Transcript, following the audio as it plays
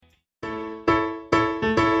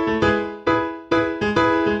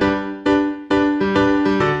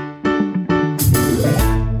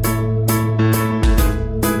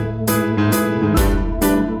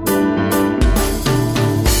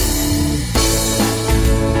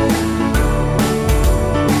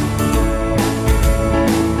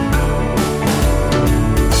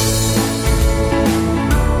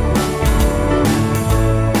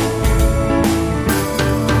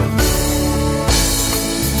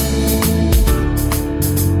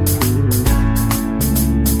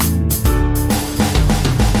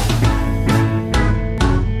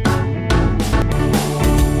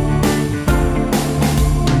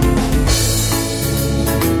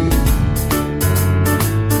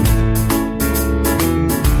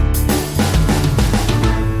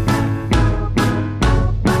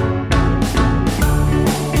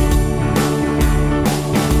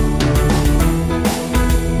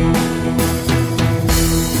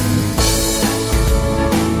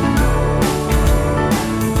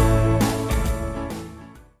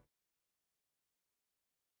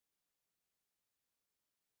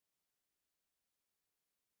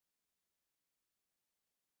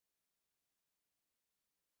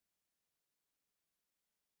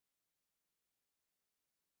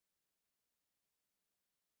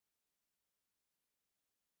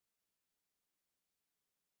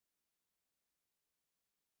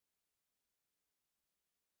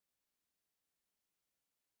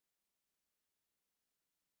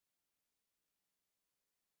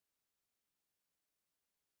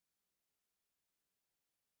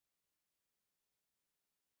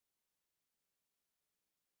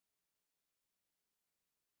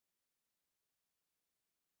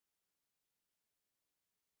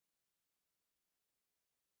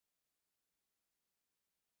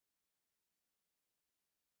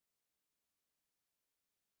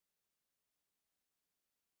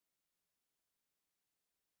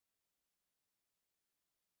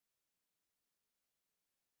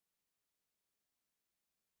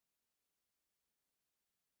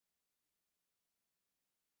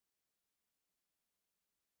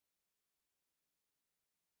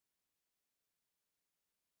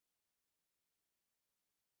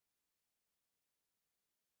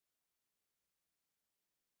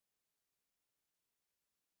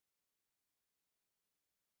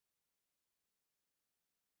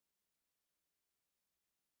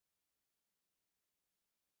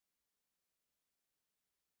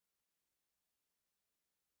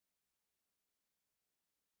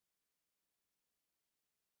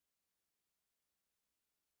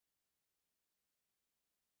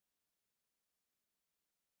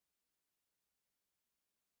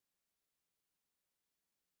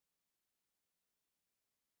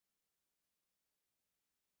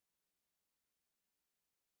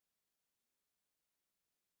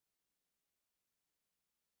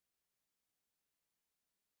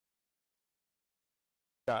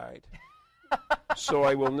guide. So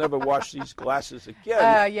I will never wash these glasses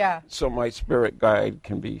again. Yeah. So my spirit guide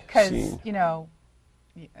can be seen. Because,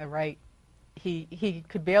 right, he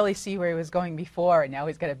could barely see where he was going before, and now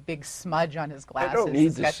he's got a big smudge on his glasses. I don't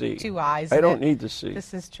need to see. Two eyes. I don't need to see.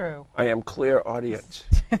 This is true. I am clear audience.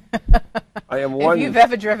 I am one. If you've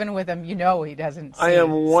ever driven with him, you know he doesn't see. I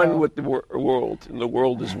am one with the world, and the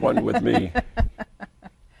world is one with me.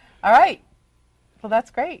 All right. Well,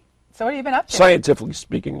 that's great. So what have you been up to? Scientifically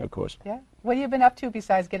speaking, of course. Yeah. What have you been up to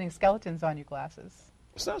besides getting skeletons on your glasses?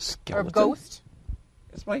 It's not a skeleton. Or ghost?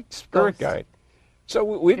 It's my spirit guide. So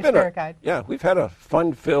we've Your been spirit guide. Yeah, we've had a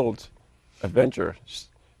fun-filled adventure,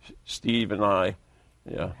 Steve and I.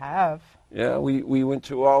 Yeah. You have. Yeah, we went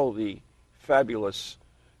to all the fabulous,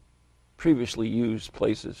 previously used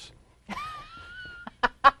places.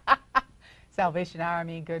 Salvation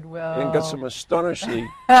Army, Goodwill. And got some astonishingly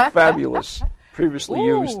fabulous, previously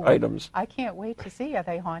used items. I can't wait to see. Are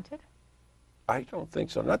they haunted? I don't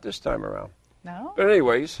think so. Not this time around. No? But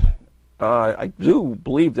anyways, I do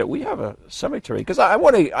believe that we have a cemetery, because I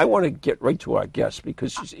want to get right to our guest,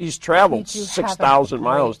 because he's traveled 6,000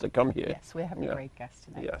 miles to come here. Yes, we have a great guest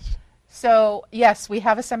tonight. Yes. So, yes, we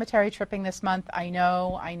have a cemetery tripping this month. I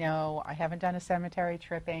know. I haven't done a cemetery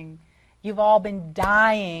tripping. You've all been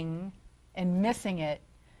dying and missing it.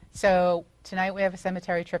 So tonight we have a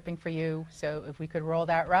cemetery tripping for you. So if we could roll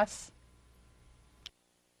that, Russ.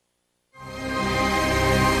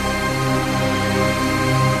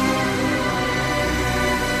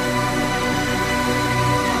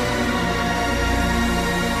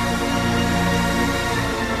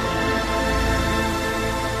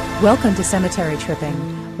 Welcome to Cemetery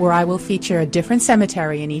Tripping, where I will feature a different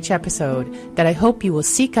cemetery in each episode that I hope you will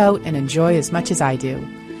seek out and enjoy as much as I do.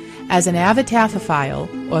 As an avid taphophile,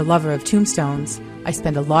 or lover of tombstones, I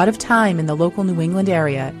spend a lot of time in the local New England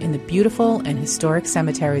area in the beautiful and historic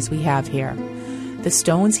cemeteries we have here. The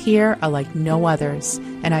stones here are like no others,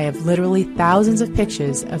 and I have literally thousands of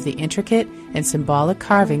pictures of the intricate and symbolic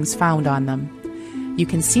carvings found on them. You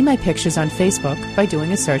can see my pictures on Facebook by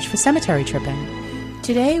doing a search for Cemetery Tripping.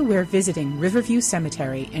 Today we're visiting Riverview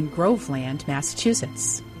Cemetery in Groveland,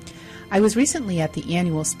 Massachusetts. I was recently at the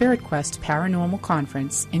annual Spirit Quest Paranormal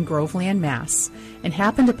Conference in Groveland, Mass., and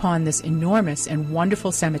happened upon this enormous and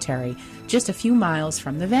wonderful cemetery just a few miles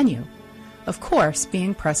from the venue. Of course,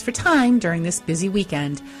 being pressed for time during this busy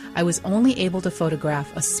weekend, I was only able to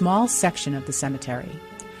photograph a small section of the cemetery.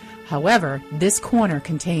 However, this corner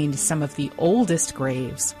contained some of the oldest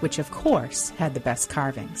graves, which of course had the best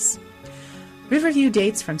carvings. Riverview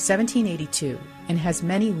dates from 1782 and has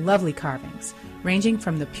many lovely carvings, ranging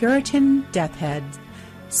from the Puritan death heads,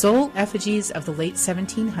 sole effigies of the late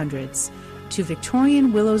 1700s, to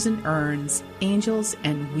Victorian willows and urns, angels,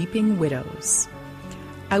 and weeping widows.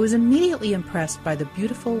 I was immediately impressed by the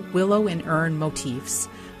beautiful willow and urn motifs,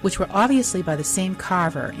 which were obviously by the same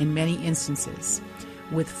carver in many instances,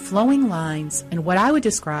 with flowing lines and what I would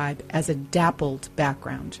describe as a dappled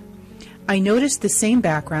background. I noticed the same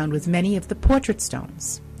background with many of the portrait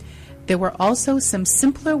stones. There were also some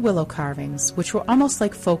simpler willow carvings, which were almost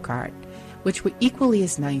like folk art, which were equally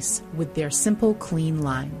as nice with their simple, clean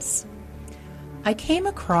lines. I came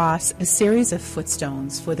across a series of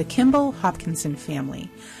footstones for the Kimball Hopkinson family,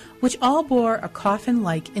 which all bore a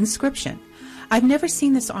coffin-like inscription. I've never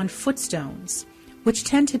seen this on footstones, which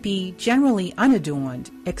tend to be generally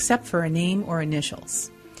unadorned except for a name or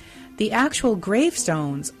initials. The actual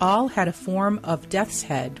gravestones all had a form of death's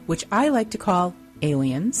head, which I like to call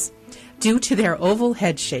aliens, due to their oval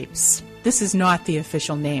head shapes. This is not the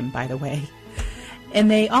official name, by the way. And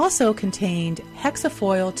they also contained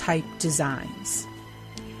hexafoil-type designs.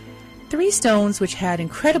 3 stones which had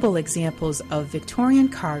incredible examples of Victorian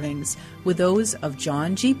carvings were those of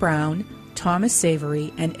John G. Brown, Thomas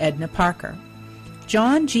Savery, and Edna Parker.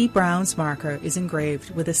 John G. Brown's marker is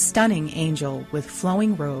engraved with a stunning angel with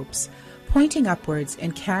flowing robes, pointing upwards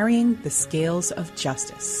and carrying the scales of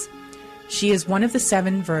justice. She is one of the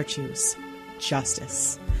 7 virtues,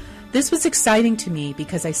 justice. This was exciting to me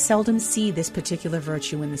because I seldom see this particular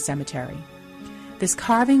virtue in the cemetery. This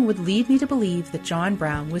carving would lead me to believe that John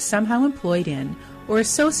Brown was somehow employed in or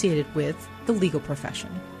associated with the legal profession.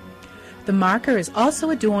 The marker is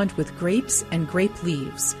also adorned with grapes and grape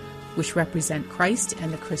leaves, which represent Christ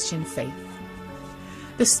and the Christian faith.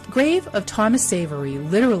 The grave of Thomas Savery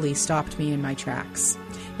literally stopped me in my tracks.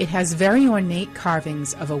 It has very ornate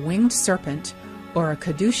carvings of a winged serpent, or a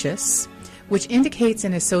caduceus, which indicates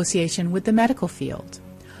an association with the medical field.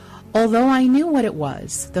 Although I knew what it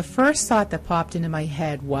was, the first thought that popped into my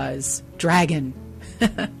head was, dragon.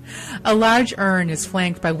 A large urn is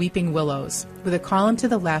flanked by weeping willows, with a column to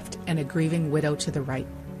the left and a grieving widow to the right.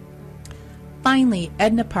 Finally,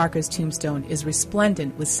 Edna Parker's tombstone is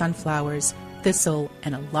resplendent with sunflowers, thistle,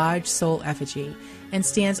 and a large soul effigy, and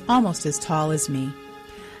stands almost as tall as me.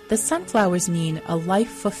 The sunflowers mean a life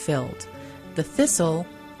fulfilled, the thistle,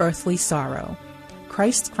 earthly sorrow,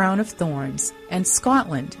 Christ's crown of thorns, and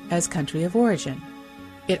Scotland as country of origin.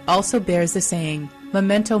 It also bears the saying,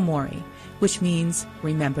 Memento Mori, which means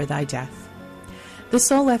remember thy death. The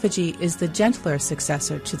soul effigy is the gentler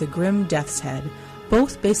successor to the grim death's head,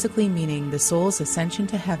 both basically meaning the soul's ascension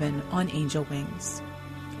to heaven on angel wings.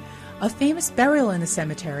 A famous burial in the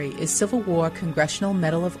cemetery is Civil War Congressional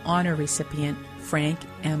Medal of Honor recipient Frank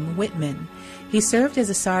M. Whitman. He served as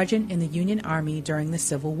a sergeant in the Union Army during the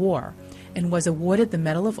Civil War and was awarded the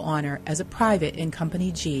Medal of Honor as a private in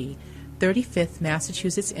Company G, 35th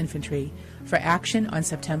Massachusetts Infantry, for action on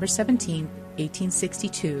September 17,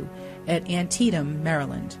 1862, at Antietam,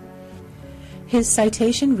 Maryland. His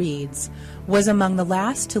citation reads, was among the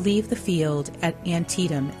last to leave the field at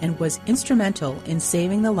Antietam and was instrumental in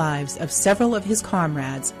saving the lives of several of his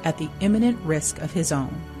comrades at the imminent risk of his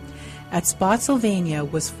own. At Spotsylvania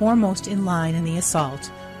was foremost in line in the assault,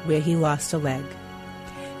 where he lost a leg.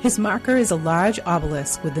 His marker is a large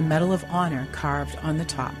obelisk with the Medal of Honor carved on the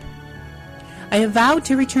top. I have vowed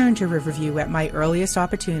to return to Riverview at my earliest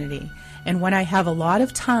opportunity, and when I have a lot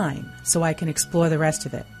of time so I can explore the rest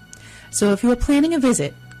of it. So if you are planning a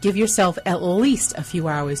visit, give yourself at least a few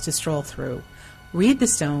hours to stroll through, read the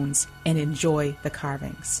stones, and enjoy the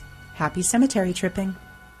carvings. Happy cemetery tripping.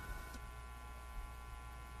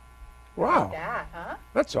 Wow. Like that, huh?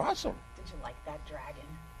 That's awesome. Did you like that dragon?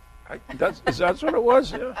 That's what it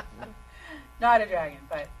was? Yeah. Not a dragon,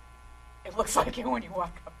 but it looks like it when you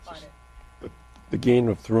walk up on it. The Game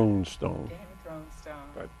of Thrones stone. Game of Thrones stone.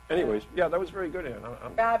 But anyways, yeah, that was very good, Ann.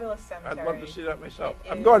 Fabulous cemetery. I'd love to see that myself.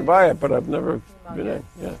 I've gone by it, but I've never been in.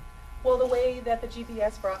 Yeah. Well, the way that the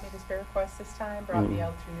GPS brought me to Spirit Quest this time brought me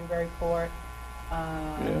out through Newburyport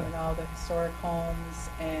and all the historic homes,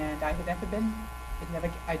 and I had never been.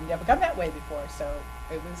 I'd never come that way before, so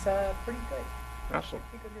it was pretty good. Awesome.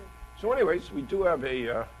 Pretty good route. So, anyways, we do have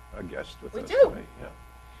a guest with us We do. today.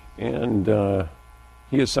 Yeah. And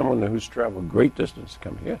he is someone who's traveled great distance to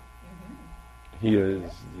come here. Mm-hmm. He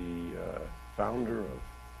is the founder of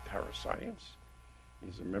Parascience.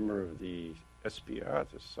 He's a member of the SPR,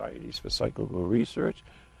 the Societies for Psychical Research,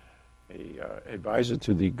 a advisor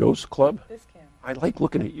to the Ghost Club. This camera. I like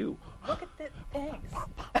looking at you. Look at the thanks.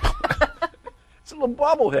 It's a little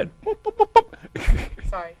bobblehead.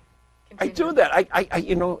 Sorry. Continue. I do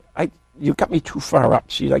that. You got me too far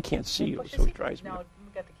up. See, I can't see you, so it drives me. No,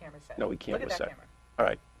 we got the camera set. No, we can't. Look at that set. camera. All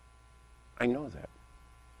right. I know that.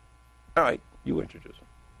 All right, you introduce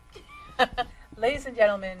him. Ladies and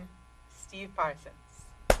gentlemen, Steve Parsons.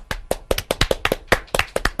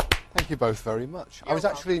 Thank you both very much. I was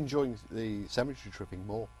actually enjoying the cemetery tripping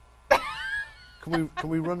more. Can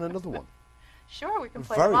we run another one? Sure, we can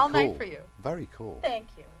play Very them all cool. night for you. Very cool. Thank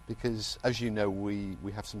you. Because, as you know, we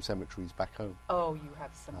have some cemeteries back home. Oh, you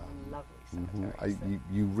have some lovely cemeteries.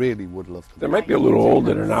 You really would love to. They might be a little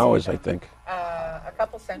older than ours, I think. A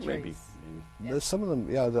couple centuries. Maybe. There's some of them,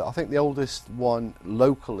 yeah. I think the oldest one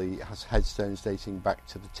locally has headstones dating back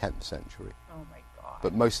to the 10th century. Oh, my God.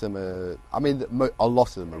 But most of them are, a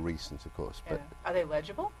lot of them are recent, of course. Yeah. But Are they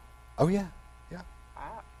legible? Oh, yeah.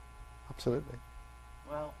 Wow. Absolutely.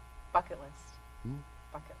 Well, bucket list.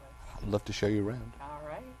 Bucket list. I'd love to show you around. All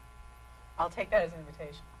right. I'll take that as an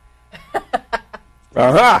invitation.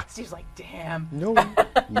 Aha! Steve's like, damn. No,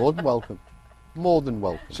 more than welcome. More than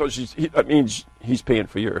welcome. So that means he's paying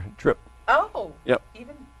for your trip. Oh. Yep.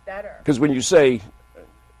 Even better. Because when you say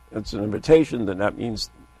it's an invitation, then that means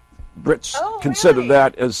Brits Oh, consider really?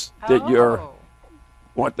 that as that you're Oh.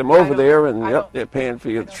 want them over don't- there, and I don't- they're paying for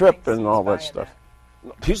your I don't trip think and Steve's all that buying stuff.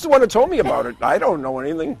 He's the one who told me about it. I don't know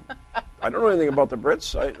anything. I don't know anything about the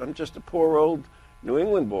Brits. I'm just a poor old New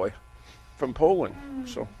England boy from Poland.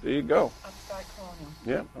 So there you go. Upside colonial.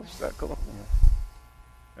 Yeah, that's that cool.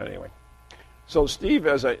 Yeah. Anyway, so Steve,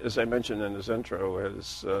 as I mentioned in his intro,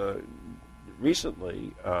 has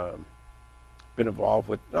recently been involved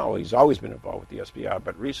with. No, he's always been involved with the SBR,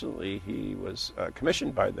 but recently he was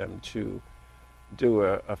commissioned by them to do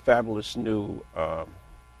a fabulous new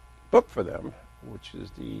book for them, which is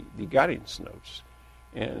the Guidance Notes.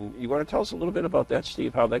 And you want to tell us a little bit about that,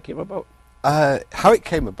 Steve? How that came about? How it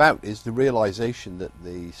came about is the realization that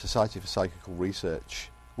the Society for Psychical Research,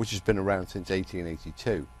 which has been around since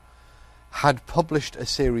 1882, had published a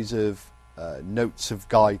series of notes of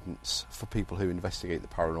guidance for people who investigate the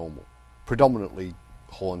paranormal, predominantly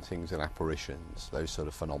hauntings and apparitions, those sort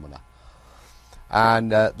of phenomena.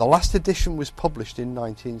 And the last edition was published in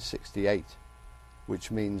 1968.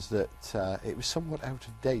 which means that it was somewhat out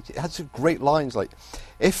of date. It had some great lines like,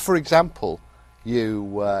 if, for example,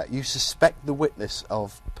 you suspect the witness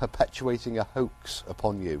of perpetuating a hoax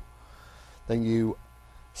upon you, then you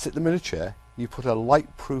sit them in a chair, you put a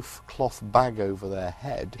light-proof cloth bag over their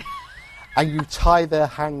head, and you tie their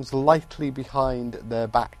hands lightly behind their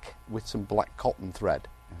back with some black cotton thread.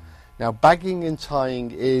 Now, bagging and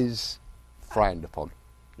tying is frowned upon.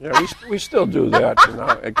 Yeah, we still do that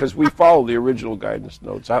because we follow the original guidance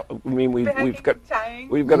notes. I mean, we've got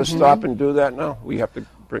to stop and do that now. We have to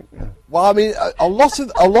bring. Yeah. Well, I mean, a lot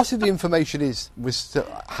of the information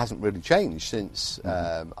hasn't really changed since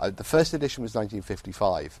the first edition was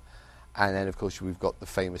 1955, and then of course we've got the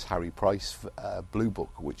famous Harry Price Blue Book,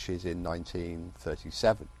 which is in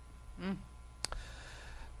 1937.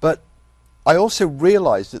 But I also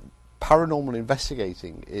realised that paranormal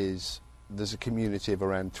investigating there's a community of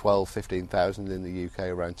around 15,000 in the UK,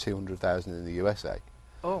 around 200,000 in the USA.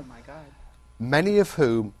 Oh my God. Many of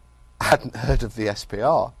whom hadn't heard of the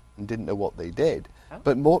SPR and didn't know what they did,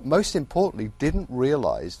 but most importantly didn't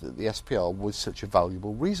realise that the SPR was such a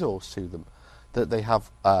valuable resource to them, that they have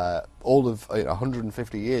all of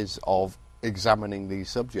 150 years of examining these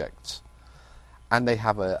subjects, and they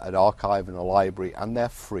have an archive and a library, and they're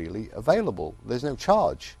freely available. There's no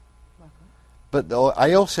charge. But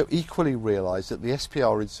I also equally realised that the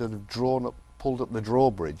SPR had sort of pulled up the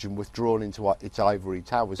drawbridge and withdrawn into its ivory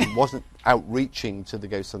towers and wasn't outreaching to the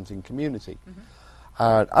ghost hunting community.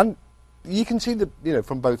 And you can see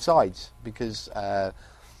from both sides, because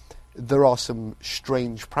there are some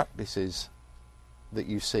strange practices that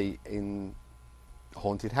you see in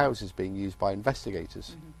haunted houses being used by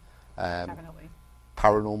investigators. Definitely.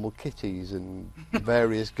 Paranormal kitties and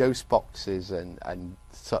various ghost boxes and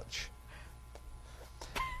such.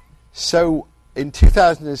 So in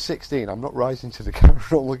 2016, I'm not rising to the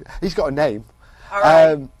paranormal. He's got a name. All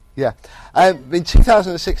right. In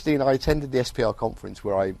 2016, I attended the SPR conference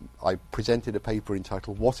where I presented a paper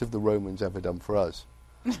entitled "What Have the Romans Ever Done for Us?",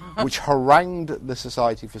 which harangued the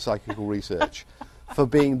Society for Psychical Research for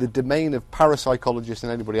being the domain of parapsychologists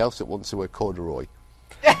and anybody else that wants to wear corduroy,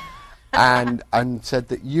 and said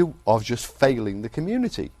that you are just failing the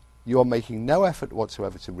community. You are making no effort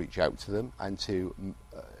whatsoever to reach out to them and to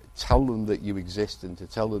tell them that you exist and to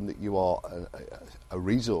tell them that you are a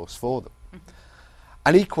resource for them.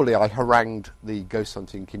 And equally, I harangued the ghost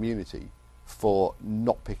hunting community for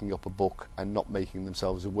not picking up a book and not making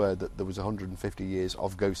themselves aware that there was 150 years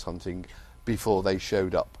of ghost hunting before they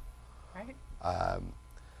showed up. Right.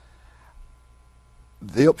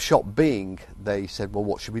 The upshot being, they said, well,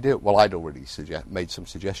 what should we do? Well, I'd already made some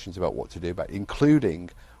suggestions about what to do about it, including,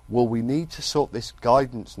 well, we need to sort this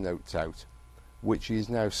guidance notes out, which is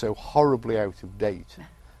now so horribly out of date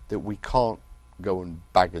that we can't go and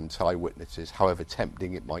bag and tie witnesses, however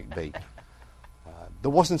tempting it might be. There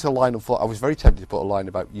wasn't a line of thought. I was very tempted to put a line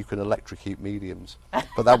about you can electrocute mediums,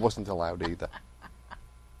 but that wasn't allowed either.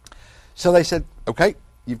 So they said, okay,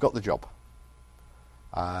 you've got the job.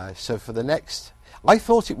 So for the next... I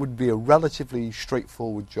thought it would be a relatively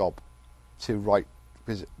straightforward job to write,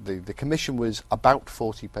 because the commission was about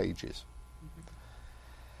 40 pages.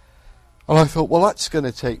 And I thought, well, that's going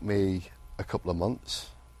to take me a couple of months.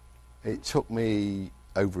 It took me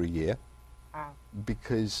over a year. Wow.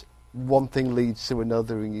 Because one thing leads to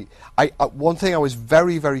another. And one thing I was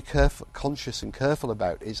very, very conscious and careful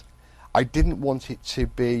about is I didn't want it to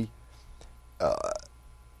be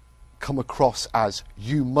come across as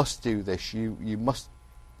you must do this. You must.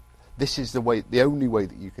 This is the only way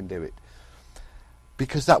that you can do it.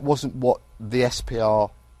 Because that wasn't what the SPR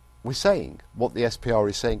was saying. What the SPR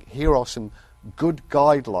is saying, here are some good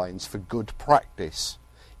guidelines for good practice.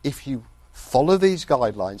 If you follow these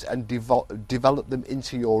guidelines and develop them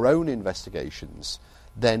into your own investigations,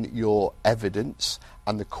 then your evidence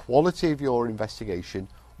and the quality of your investigation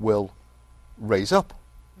will raise up.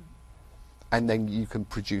 And then you can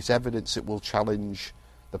produce evidence that will challenge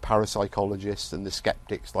the parapsychologists and the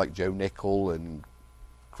skeptics like Joe Nickell and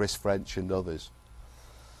Chris French and others.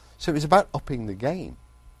 So it was about upping the game.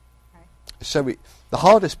 So the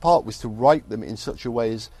hardest part was to write them in such a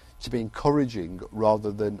way as to be encouraging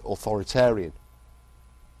rather than authoritarian.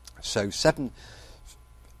 So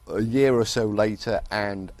a year or so later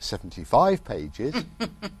and 75 pages,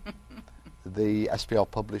 the SPR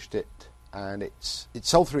published it, and it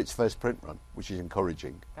sold through its first print run, which is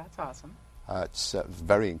encouraging. That's awesome. It's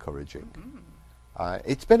very encouraging.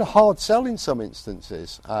 It's been a hard sell in some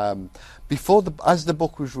instances. As the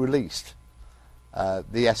book was released,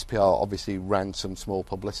 the SPR obviously ran some small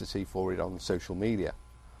publicity for it on social media.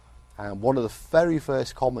 And one of the very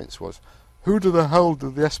first comments was, who the hell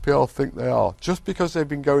do the SPR think they are? Just because they've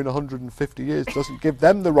been going 150 years doesn't give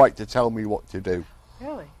them the right to tell me what to do.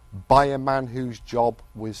 Really? By a man whose job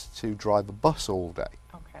was to drive a bus all day.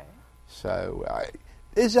 Okay. So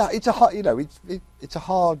it's a hard, it's a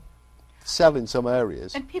hard sell in some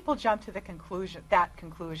areas. And people jump to the conclusion.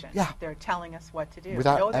 Yeah. They're telling us what to do.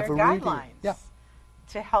 Without know their ever reading it. guidelines. Yeah.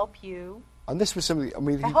 To help you. And this was something. I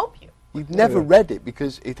mean, To help you. He'd never read it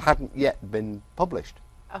because it hadn't yet been published.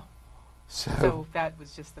 Oh. So So that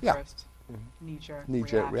was just the Yeah. first knee-jerk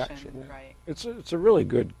reaction, reaction. yeah. Right. It's a really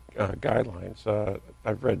good guidelines.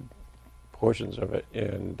 I've read portions of it,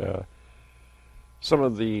 and some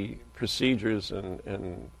of the procedures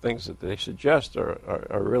and things that they suggest are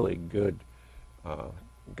really good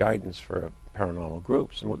guidance for paranormal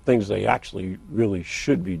groups and what things they actually really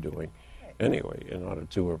should be doing anyway in order to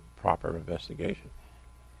do a proper investigation.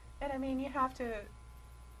 And I mean, you have to.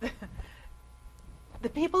 The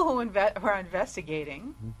people who are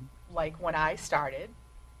investigating, like when I started,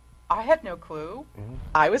 I had no clue.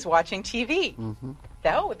 I was watching TV.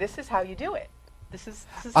 No, this is how you do it. This is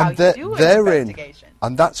how you do an investigation.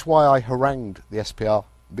 And that's why I harangued the SPR,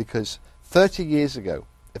 because 30 years ago,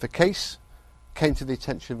 if a case came to the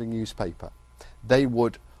attention of a newspaper, they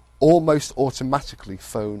would almost automatically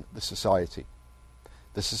phone the society.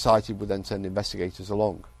 The society would then send investigators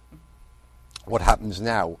along. What happens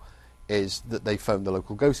now is that they phone the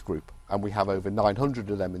local ghost group, and we have over 900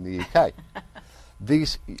 of them in the UK.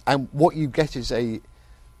 And what you get is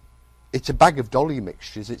it's a bag of dolly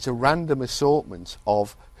mixtures. It's a random assortment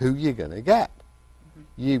of who you're going to get.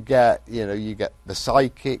 You get the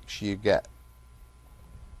psychics, you get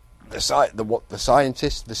the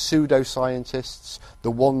scientists, the pseudoscientists,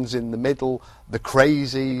 the ones in the middle, the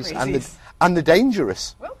crazies. and the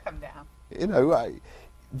dangerous. We'll come down.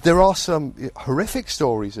 There are some horrific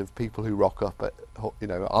stories of people who rock up at,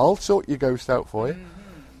 I'll sort your ghost out for you.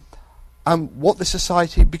 And what the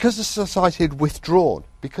society, because the society had withdrawn,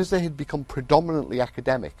 because they had become predominantly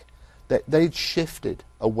academic, they'd shifted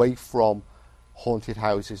away from haunted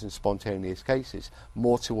houses and spontaneous cases,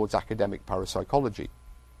 more towards academic parapsychology.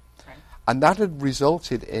 Right. And that had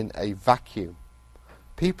resulted in a vacuum.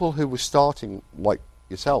 People who were starting, like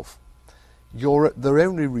yourself, their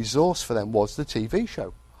only resource for them was the TV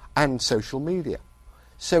show and social media.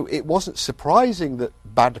 So it wasn't surprising that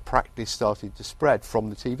bad practice started to spread from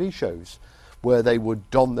the TV shows, where they would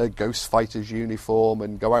don their Ghost Fighters uniform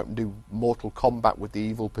and go out and do Mortal Kombat with the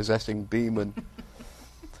evil possessing demon.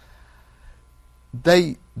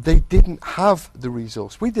 They didn't have the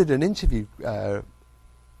resource. We did an interview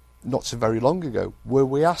not so very long ago where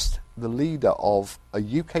we asked the leader of a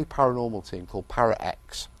UK paranormal team called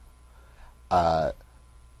Paranormal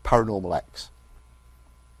X,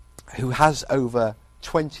 who has over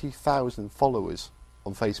 20,000 followers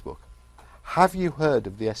on Facebook. Have you heard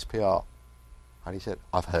of the SPR? And he said,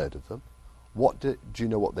 I've heard of them. Do you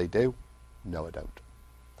know what they do? No, I don't.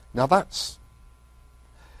 Now that's...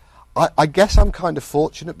 I guess I'm kind of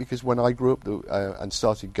fortunate, because when I grew up and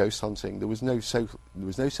started ghost hunting, there was no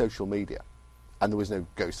social media, and there was no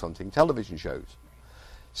ghost hunting television shows.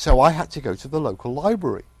 So I had to go to the local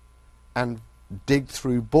library and dig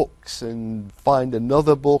through books and find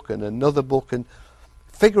another book and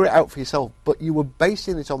figure it out for yourself. But you were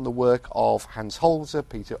basing it on the work of Hans Holzer,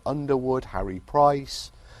 Peter Underwood, Harry Price.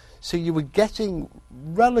 So you were getting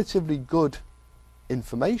relatively good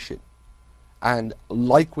information. And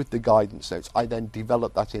like with the guidance notes, I then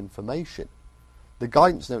developed that information. The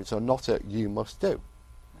guidance notes are not a you must do.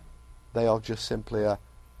 They are just simply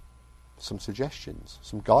some suggestions,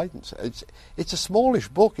 some guidance. It's a smallish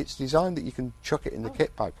book. It's designed that you can chuck it in the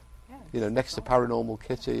kit bag. Yeah, next to Paranormal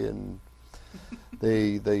Kitty and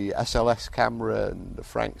the SLS camera and the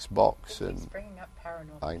Frank's box. He's And bringing up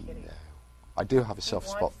Paranormal I Kitty. know. I do have a He soft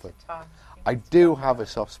spot wants for... to talk. He I wants to do talk have about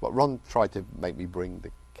a soft spot. Ron tried to make me bring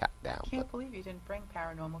the cat down. I can't But believe you didn't bring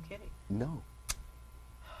Paranormal Kitty. no.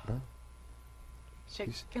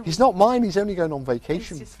 Can He's we- not mine. He's only going on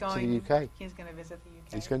vacation He's just to going, the UK. He's going to visit the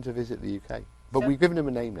UK. He's going to visit the UK. But So- we've given him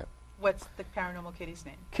a name now. What's the Paranormal Kitty's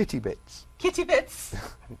name? Kitty Bits. Kitty Bits.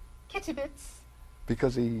 Kitty Bits.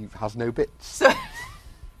 Because he has no bits. So,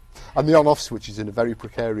 And the on-off switch is in a very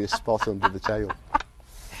precarious spot under the tail.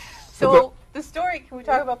 so the story, can we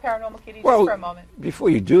talk about Paranormal Kitty just for a moment? Before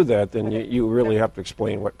you do that, then you really have to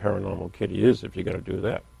explain what Paranormal Kitty is if you're going to do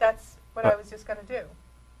that. That's what I was just going to do.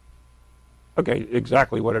 Okay,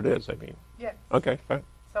 exactly what it is, I mean. Yes. Okay, fine.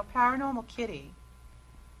 So Paranormal Kitty,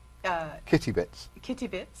 Kitty Bits. Kitty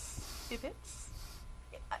Bits,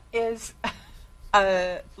 is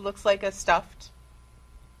looks like a stuffed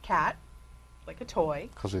cat, like a toy,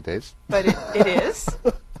 Because it is. but it is.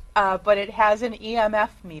 but it has an EMF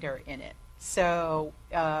meter in it. So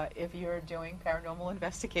if you're doing paranormal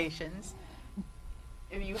investigations,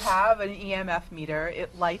 if you have an EMF meter,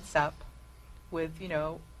 it lights up with,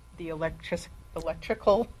 the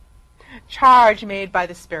electrical charge made by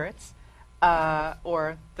the spirits,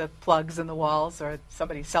 or the plugs in the walls, or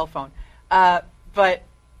somebody's cell phone. But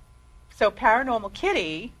so Paranormal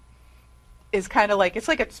Kitty is kind of like, it's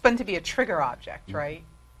meant to be a trigger object, right?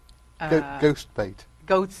 Ghost bait.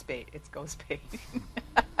 Ghost bait. It's ghost bait.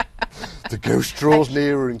 The ghost draws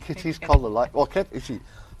nearer and Kitty's collar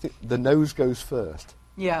the nose goes first.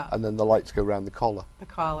 Yeah. And then the lights go around the collar. The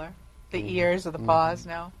collar. The ears or the paws,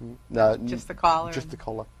 no? No. Just the collar. Just the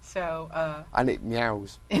collar. So, and it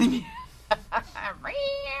meows. Meow,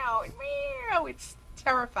 meow. It's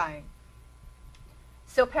terrifying.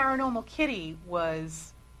 So Paranormal Kitty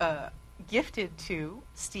was gifted to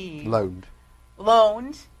Steve.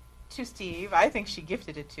 Loaned to Steve. I think she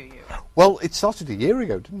gifted it to you. Well, it started a year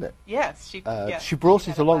ago, didn't it? Yes. She brought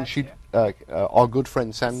it along. Our good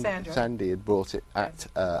friend Sandra. Sandy had brought it at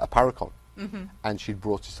a Paracon, and she'd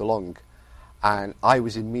brought it along. And I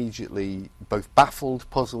was immediately both baffled,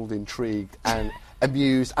 puzzled, intrigued, and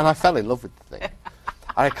amused, and I fell in love with the thing. And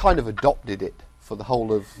I kind of adopted it for the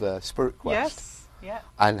whole of Spirit Quest. Yes, yeah.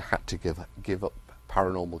 And had to give up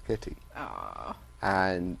Paranormal Kitty. Aww.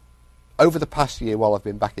 And over the past year, while I've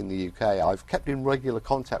been back in the UK, I've kept in regular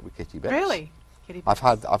contact with Kitty Bits. Really? Kitty Bits.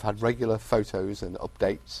 I've had regular photos and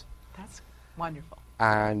updates. That's wonderful.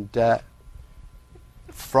 And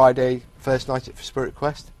Friday, first night at Spirit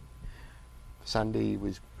Quest, Sandy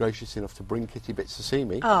was gracious enough to bring Kitty Bits to see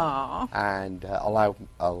me. Aww. And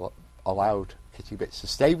allowed Kitty Bits to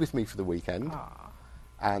stay with me for the weekend. Aww.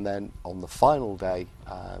 And then on the final day,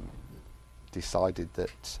 decided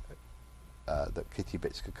that Kitty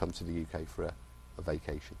Bits could come to the UK for a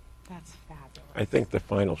vacation. That's fabulous. I think the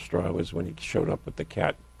final straw was when he showed up with the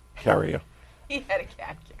cat carrier. He had a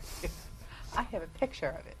cat carrier. I have a picture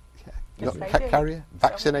of it. Yeah. Yes, Got I cat do. carrier,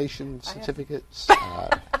 vaccination certificates,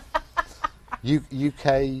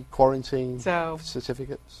 UK quarantine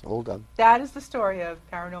certificates, all done. That is the story of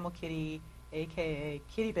Paranormal Kitty, a.k.a.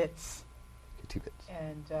 Kitty Bits. Kitty Bits.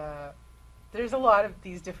 And there's a lot of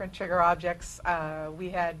these different trigger objects. We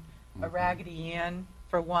had a Raggedy Ann,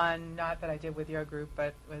 for one, not that I did with your group,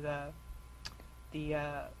 but with the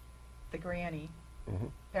Granny,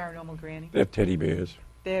 Paranormal Granny. They have teddy bears.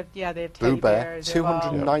 They have teddy Boo Bear, bears.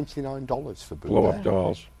 $299 for Boo Bear. Blow-up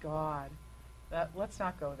dolls. God. Let's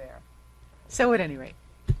not go there. So at any rate,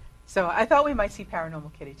 I thought we might see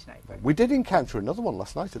Paranormal Kitty tonight. But We did encounter another one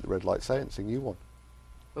last night at the Red Light Seance, a new one.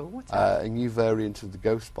 oh, what's that? A new variant of the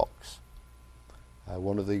Ghost Box.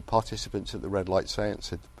 One of the participants at the Red Light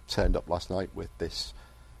Seance had turned up last night with this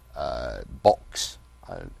box.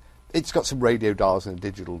 It's got some radio dials and a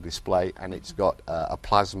digital display, and it's got a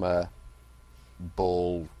plasma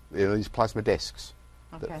ball, these plasma discs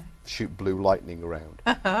that shoot blue lightning around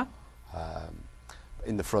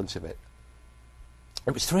in the front of it.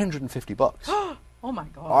 It was $350. Oh my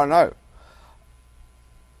God! I know.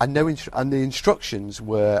 And and the instructions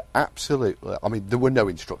were absolutely. I mean, there were no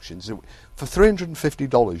instructions. For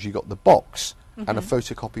 $350, you got the box and a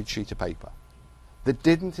photocopied sheet of paper. That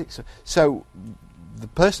didn't. So the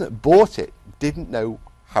person that bought it didn't know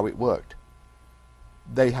how it worked.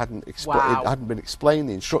 They hadn't. It hadn't been explained.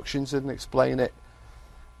 The instructions didn't explain it.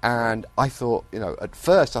 And I thought, at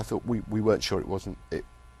first I thought we weren't sure it was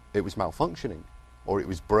malfunctioning, or it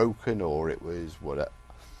was broken, or it was whatever.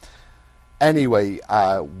 Anyway,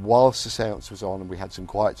 whilst the seance was on and we had some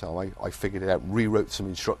quiet time, I figured it out and rewrote some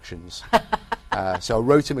instructions. So I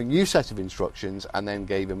wrote him a new set of instructions and then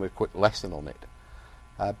gave him a quick lesson on it.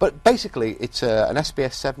 But basically, it's an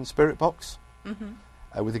SBS 7 Spirit Box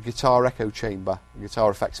with a guitar echo chamber, a guitar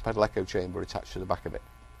effects pedal echo chamber attached to the back of it.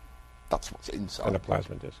 That's what's inside. And a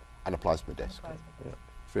plasma disc. And a plasma disc. Yeah.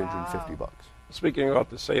 $350. Speaking about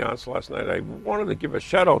the seance last night, I wanted to give a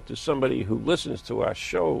shout out to somebody who listens to our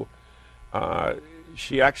show.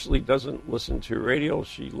 She actually doesn't listen to radio.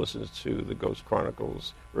 She listens to the Ghost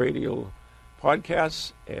Chronicles radio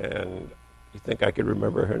podcasts, and you think I could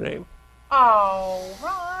remember her name? Oh,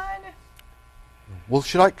 Ron! Well,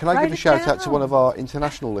 can I give a shout out to one of our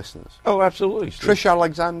international listeners? Oh, absolutely. Steve. Trish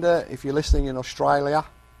Alexander, if you're listening in Australia,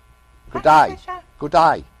 good day. Good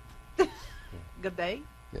day. Good day.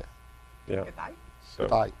 Yeah. Good day. So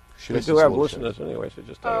Good day. we do have listeners anyway, so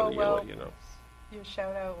just thought I'd let you know. Your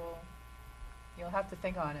shout out you'll have to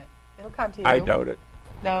think on it. It'll come to you. I doubt it.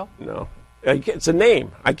 No? No. It's a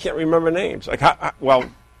name. I can't remember names.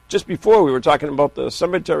 Just before we were talking about the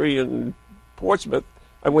cemetery in Portsmouth,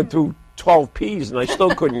 I went through 12 P's and I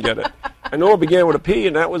still couldn't get it. I know it began with a P,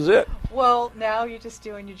 and that was it. Well, now you're just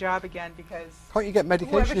doing your job again because Can't you get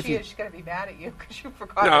medication whoever if she you... is, she's going to be mad at you because you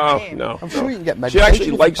forgot her name. No. I'm sure you can get She medication actually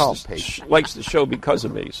if you likes can't the, pee. likes the show because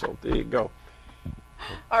of me, so there you go.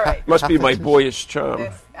 All right. Must be my Catheter. boyish charm.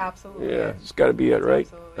 This absolutely Yeah, is. it's got to be it, right?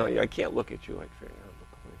 Absolutely. No, yeah, I can't look at you like that.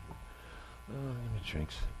 Oh, let me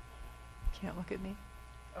drinks. Can't look at me.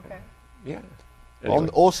 Okay. Yeah.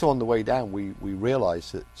 Also on the way down, we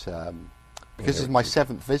realised that because it's my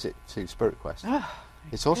 7th visit to Spirit Quest,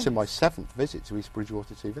 it's also my 7th visit to East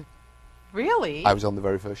Bridgewater TV. Really? I was on the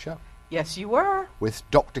very first show Yes, you were. with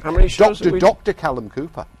Dr. How many shows have we- Dr. Callum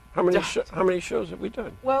Cooper. how many shows have we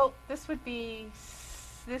done? Well, we're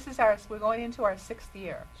going into our 6th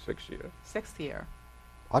year. 6 years. 6th year.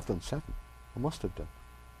 I've done 7. I must have done.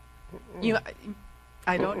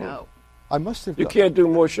 I don't know. I must have You done. can't do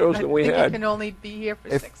more shows I than we think you had. can only be here for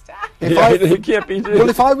If- 6 times. If Yeah, I- you can't be. Well,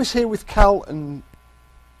 if I was here with Cal and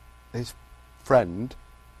his friend,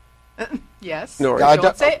 Yes. Nori. Yeah, I Don't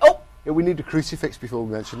don't- say, oh, yeah, we need a crucifix before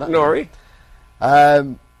we mention that. Nori,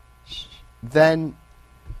 Then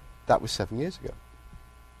that was 7 years ago.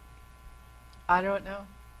 I don't know.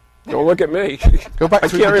 don't look at me. Go back I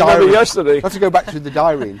through can't the remember diary. yesterday I have to go back through the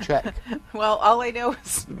diary and check. Well, all I know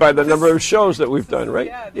is by the number of shows that we've done, right?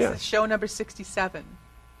 Yeah, this is show number 67.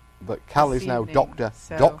 But Cal This is now evening, Doctor.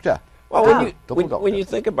 so- Doctor. Well, Ah. Double when doctor. you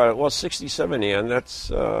think about it, well, 67, Ian, that's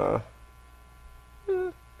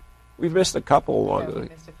we've missed a couple Yeah, along we the.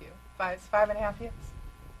 missed a few. 5.5 years.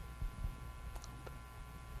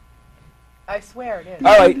 I swear it is.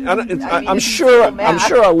 All right, mean, I'm it's sure. still I'm math.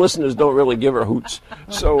 sure our listeners don't really give her hoots.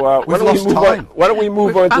 So why We've don't we lost move on? time. Why don't we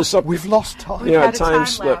move on to something? We've lost time. We've Yeah, had a time time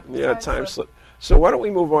slip. lapse. Yeah, Time time slip. slip. So why don't we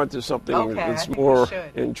move on to something Okay, I that's think we more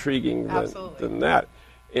should. intriguing Absolutely. than that?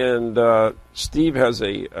 And Steve has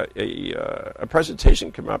a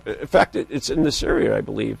presentation come up. In fact, it's in this area, I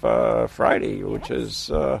believe, Friday, which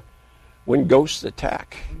is When Ghosts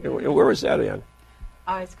Attack. And where is that in?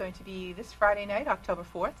 It's going to be this Friday night, October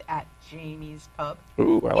 4th, at Jamie's Pub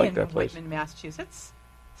Ooh, I like in that place. Whitman, Massachusetts.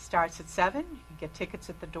 Starts at 7. You can get tickets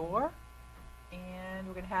at the door. And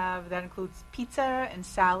we're going to have, that includes pizza and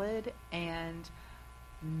salad and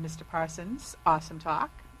Mr. Parsons' awesome talk.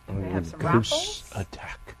 And we're going to have some raffles.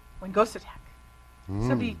 Attack. When Ghosts Attack. So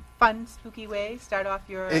it'll be fun, spooky way. Start off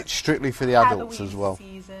your It's strictly for the adults Halloween as well.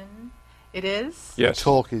 season. It is? Yes.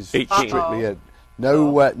 Talk is 18. strictly Uh-oh.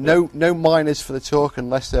 no minors for the talk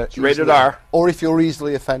unless they're rated easily- R. or if you're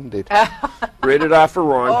easily offended. Rated R for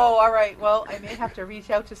Ron. Oh, all right. Well, I may have to reach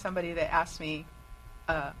out to somebody that asked me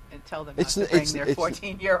and tell them not It's- to bring it's- their it's-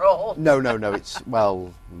 14-year-old. No. It's Yeah.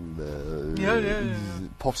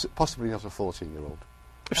 possibly not a 14-year-old.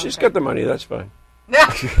 If she's Okay. got the money, that's fine.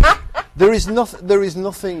 There is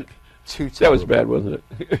nothing too terrible. That was bad, wasn't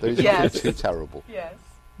it? There is Yes. nothing too terrible. Yes.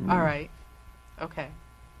 All right. Okay.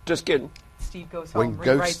 Just kidding. Steve goes When home, rewrites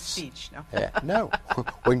ghosts- speech. No. Yeah, no.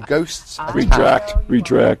 When ghosts I attack. know.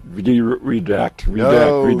 Redact.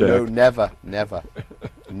 No,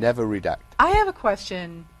 never redact. I have a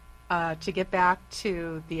question to get back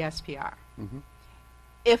to the SPR. Mm-hmm.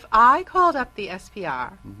 If I called up the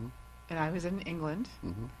SPR Mm-hmm. and I was in England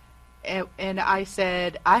Mm-hmm. and I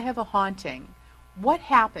said, I have a haunting, what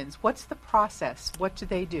happens? What's the process? What do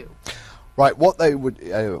they do? Right, what they would,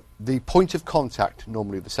 the point of contact,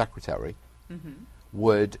 normally the secretary,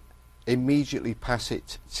 would immediately pass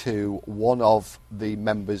it to one of the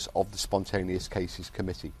members of the Spontaneous Cases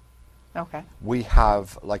Committee. Okay. We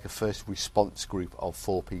have like a first response group of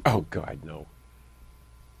 4 people. Oh, God, no.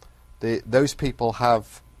 Those people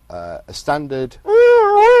have a standard.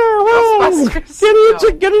 Ghostbusters.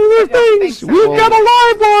 Get in their I don't think things. so. We've got a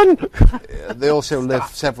live one. They also live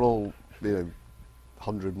several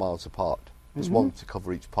 100 miles apart. There's one to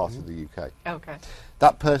cover each part of the UK. Okay.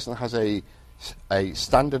 That person has a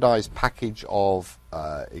standardised package of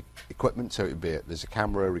equipment. So there's a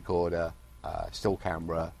camera, recorder, still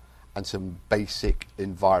camera, and some basic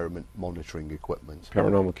environment monitoring equipment.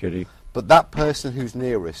 Paranormal Kitty. But that person who's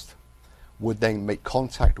nearest would then make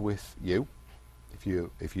contact with you, if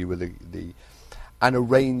you were the and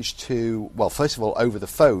arrange to, well, first of all, over the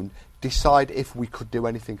phone, decide if we could do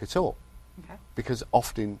anything at all. Okay. Because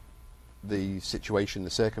often the situation, the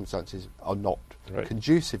circumstances are not Right.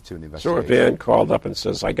 conducive to an So investigation. if Ann called up and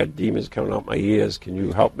says, I got demons coming out my ears, can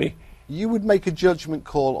you help me? You would make a judgment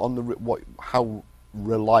call on how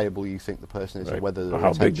reliable you think the person is, Right. or whether Or their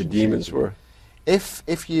how big the intentions demons is. were. If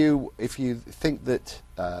you think that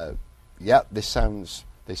they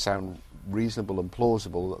sound reasonable and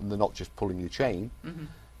plausible, and they're not just pulling your chain,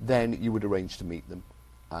 then you would arrange to meet them,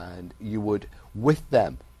 and you would with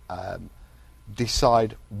them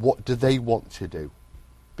decide what do they want to do,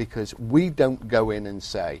 because we don't go in and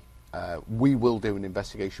say, we will do an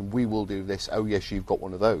investigation, we will do this, oh yes, you've got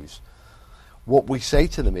one of those. What we say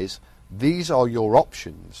to them is, these are your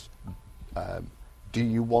options. Do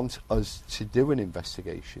you want us to do an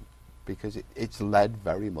investigation? Because it's led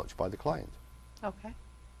very much by the client. Okay.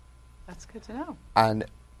 That's good to know. And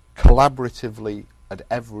collaboratively at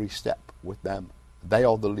every step with them, they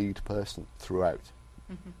are the lead person throughout.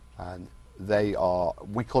 And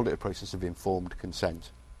we call it a process of informed consent.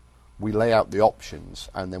 We lay out the options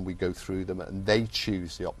and then we go through them and they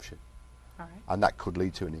choose the option. All right. And that could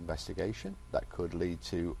lead to an investigation, that could lead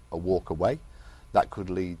to a walk away, that could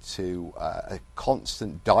lead to a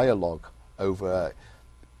constant dialogue over,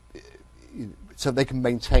 so they can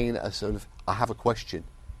maintain a sort of, I have a question,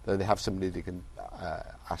 so they have somebody they can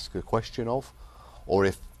ask a question of, or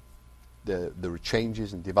if there are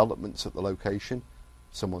changes and developments at the location,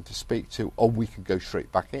 someone to speak to, or we could go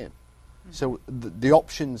straight back in. So the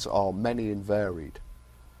options are many and varied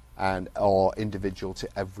and are individual to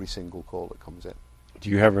every single call that comes in.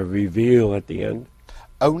 Do you have a reveal at the end?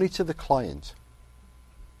 Only to the client,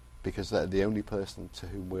 because they're the only person to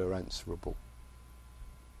whom we're answerable.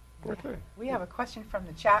 Okay. We have a question from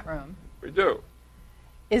the chat room. We do.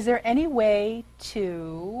 Is there any way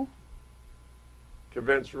to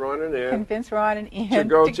Convince Ron and Ann convince Ron and Ian to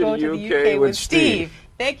go to the UK with Steve?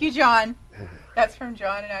 Thank you, John. That's from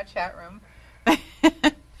John in our chat room.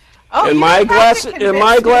 And my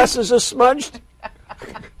glasses are smudged.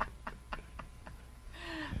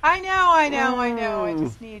 I know. I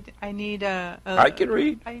just need. I need I can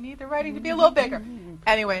read. I need the writing to be a little bigger.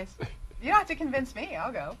 Anyways, you don't have to convince me.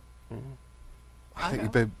 I'll go. I think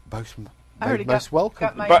you'd be most Got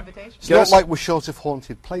welcome. my But- invitation. It's not like we're short of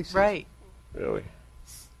haunted places. Right. Really?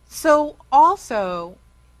 So also,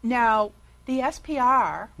 now the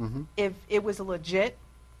SPR, if it was a legit,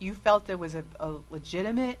 you felt there was a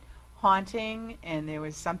legitimate haunting and there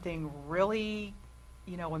was something really,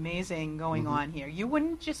 amazing going on here, you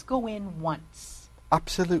wouldn't just go in once.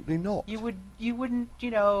 Absolutely not. You wouldn't,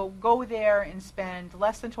 go there and spend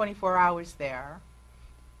less than 24 hours there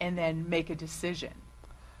and then make a decision.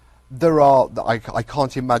 I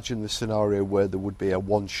can't imagine the scenario where there would be a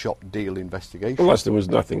one-shot deal investigation. Unless there was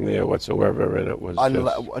nothing there whatsoever, and it was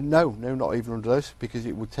No, not even under those, because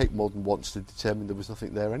it would take more than once to determine there was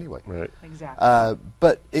nothing there anyway. right. Exactly.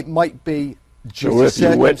 But it might be due So to if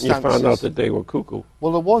you went and you found out circumstances. that they were cuckoo,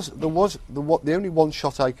 Well, the only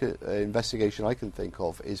one-shot investigation I can think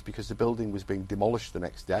of is because the building was being demolished the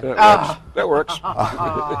next day. that works.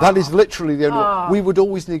 That is literally the only one. We would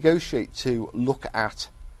always negotiate to look at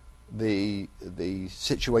the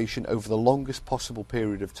situation over the longest possible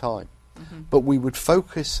period of time. But we would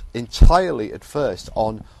focus entirely at first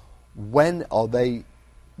on when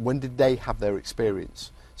did they have their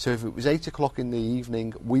experience. So if it was 8 o'clock in the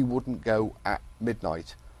evening, we wouldn't go at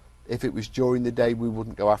midnight. If it was during the day, we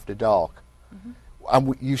wouldn't go after dark.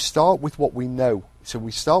 And you start with what we know. So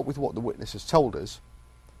we start with what the witness has told us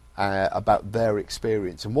about their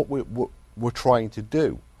experience. And what we're trying to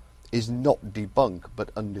do is not debunk, but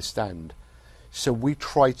understand. So we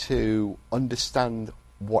try to understand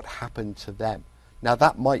what happened to them. Now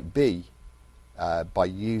that might be by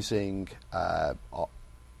using our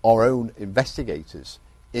own investigators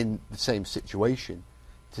in the same situation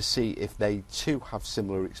to see if they too have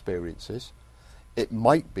similar experiences. It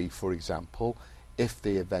might be, for example, if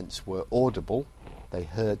the events were audible, they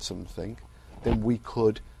heard something, then we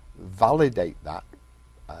could validate that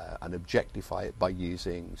and objectify it by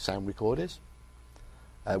using sound recorders.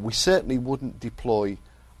 We certainly wouldn't deploy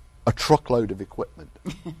a truckload of equipment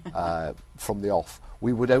from the off.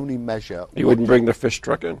 We would only measure... You wouldn't bring the fish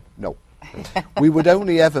truck in? No. We would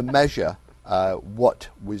only ever measure what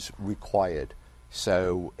was required.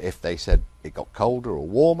 So if they said it got colder or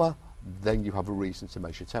warmer, then you have a reason to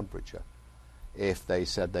measure temperature. If they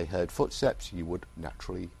said they heard footsteps, you would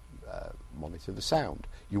naturally monitor the sound.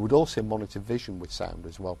 You would also monitor vision with sound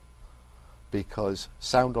as well, because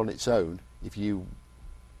sound on its own, if you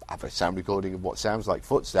have a sound recording of what sounds like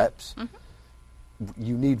footsteps,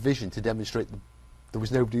 you need vision to demonstrate there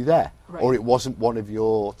was nobody there, or it wasn't one of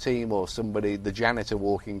your team or somebody, the janitor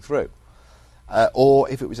walking through. Or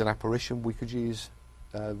if it was an apparition, we could use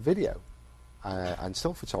video and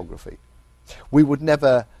still photography. We would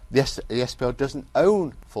never... The SPR doesn't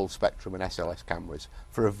own full spectrum and SLS cameras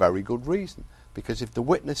for a very good reason. Because if the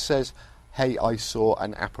witness says, hey, I saw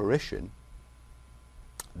an apparition,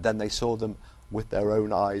 then they saw them with their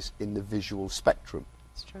own eyes in the visual spectrum.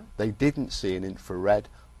 It's true. They didn't see an infrared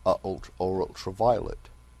or ultraviolet.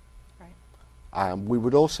 Right. We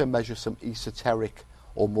would also measure some esoteric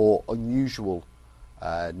or more unusual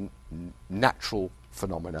natural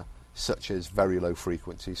phenomena, such as very low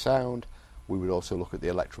frequency sound. We would also look at the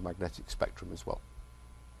electromagnetic spectrum as well,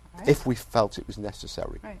 Right. if we felt it was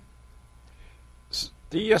necessary. Right.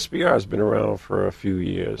 The SBR has been around for a few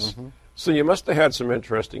years, so you must have had some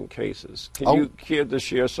interesting cases. Can Oh. you care to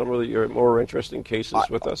share some of your more interesting cases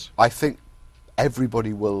with us? I think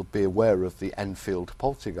everybody will be aware of the Enfield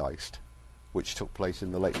poltergeist, which took place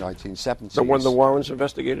in the late 1970s. The one the Warrens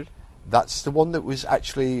investigated? That's the one that was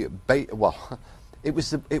actually it was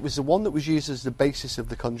the one that was used as the basis of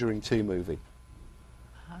the Conjuring 2 movie.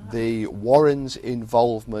 The Warrens'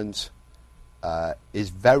 involvement is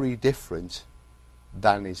very different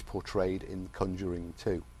than is portrayed in Conjuring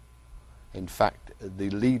 2. In fact, the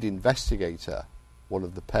lead investigator, one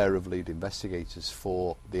of the pair of lead investigators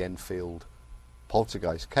for the Enfield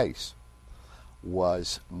poltergeist case,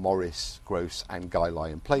 was Maurice Grosse and Guy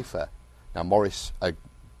Lyon Playfair. Now, Maurice,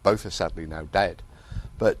 both are sadly now dead,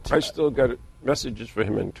 but I still got messages for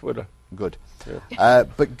him on Twitter. good. Yeah.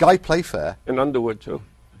 But Guy Playfair In Underwood, too.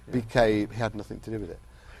 he had nothing to do with it.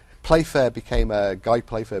 Guy Playfair became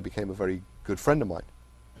a very good friend of mine,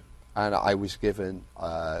 and I was given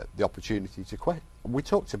the opportunity to we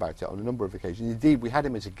talked about it on a number of occasions. Indeed, we had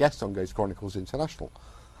him as a guest on Ghost Chronicles International,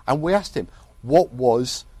 and we asked him, what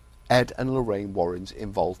was Ed and Lorraine Warren's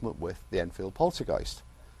involvement with the Enfield poltergeist?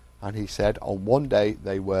 And he said on one day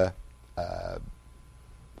they were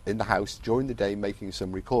in the house during the day making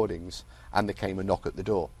some recordings, and there came a knock at the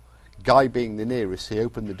door. Guy being the nearest, he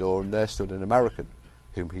opened the door, and there stood an American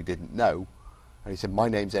whom he didn't know, and he said, "My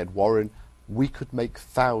name's Ed Warren. We could make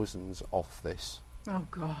thousands off this." Oh,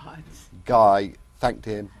 God. Guy thanked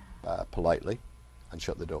him politely and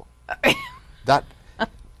shut the door.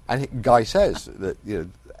 Guy says that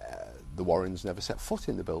the Warrens never set foot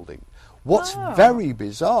in the building. What's very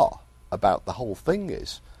bizarre about the whole thing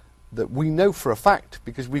is that we know for a fact,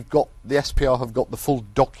 because the SPR have got the full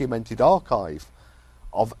documented archive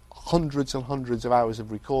of hundreds and hundreds of hours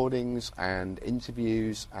of recordings and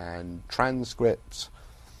interviews and transcripts.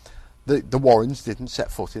 The Warrens didn't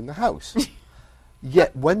set foot in the house.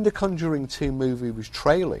 Yet when the Conjuring 2 movie was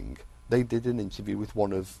trailing, they did an interview with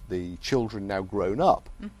one of the children now grown up,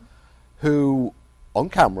 who, on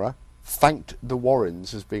camera, thanked the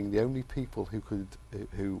Warrens as being the only people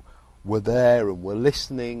who were there and were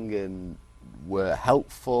listening and were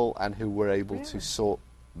helpful and who were able to sort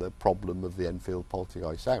the problem of the Enfield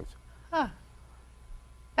poltergeist out. Huh.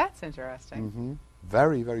 That's interesting.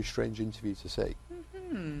 Very, very strange interview to see.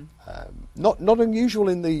 Not unusual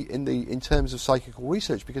in terms of psychical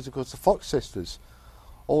research, because of course the Fox sisters,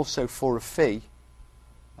 also for a fee,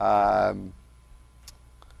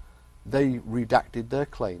 they redacted their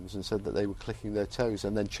claims and said that they were clicking their toes,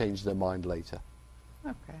 and then changed their mind later.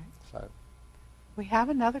 Okay. So We have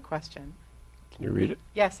another question. Can you read it?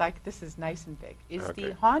 Yes, this is nice and big. Is Okay.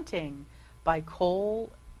 The Haunting by Cole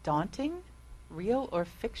daunting, real or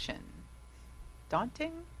fiction?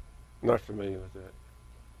 Daunting? Not familiar with that.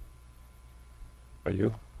 Are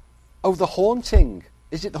you? Oh, The Haunting.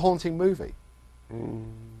 Is it The Haunting movie?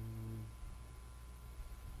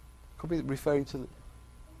 Could be referring to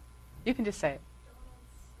You can just say it.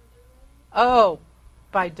 Oh,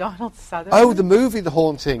 by Donald Sutherland? Oh, the movie The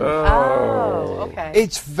Haunting. Oh, okay.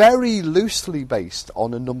 It's very loosely based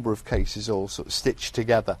on a number of cases, all sort of stitched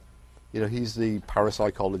together. He's the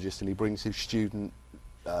parapsychologist, and he brings his student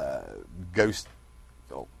ghost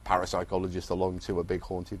or parapsychologist along to a big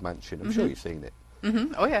haunted mansion. I'm sure you've seen it.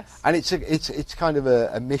 Oh, yes. And it's kind of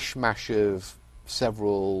a mishmash of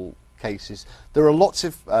several cases. There are lots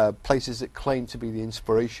of places that claim to be the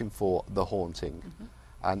inspiration for The Haunting,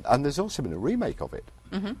 and there's also been a remake of it.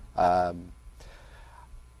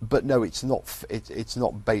 But no, it's not. It's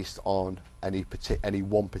not based on any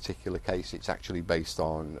one particular case. It's actually based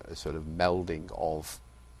on a sort of melding of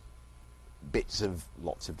bits of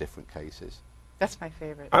lots of different cases. That's my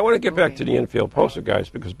favorite. I want to get back to movie. the Enfield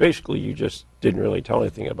poltergeist, because basically you just didn't really tell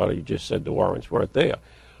anything about it. You just said the Warrens weren't there.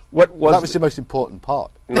 What was That was the most important part.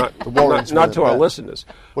 not, the Warrens not weren't to our there. listeners.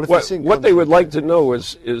 Well, if What, you've seen what they would Conjuring- like to know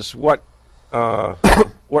is what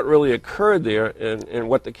what really occurred there, and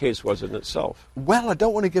what the case was in itself. Well, I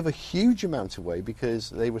don't want to give a huge amount away, because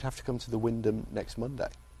they would have to come to the Wyndham next Monday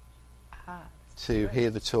to hear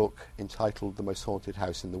the talk entitled "The Most Haunted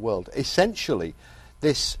House in the World." Essentially,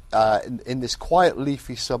 this in this quiet,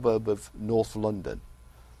 leafy suburb of North London,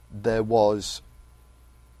 there was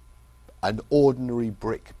an ordinary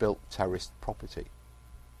brick-built terraced property,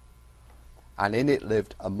 and in it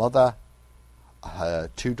lived a mother, her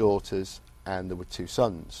two daughters, and there were two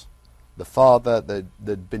sons. The father,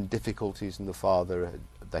 there'd been difficulties, and the father had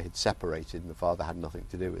they had separated and the father had nothing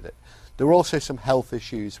to do with it. There were also some health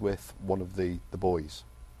issues with one of the boys,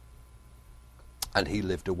 and he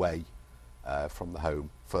lived away from the home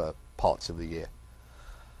for parts of the year.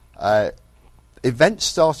 Events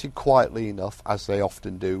started quietly enough, as they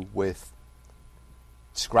often do, with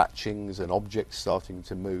scratchings and objects starting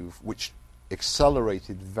to move, which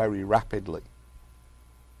accelerated very rapidly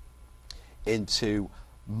into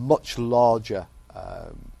much larger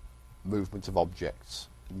movement of objects,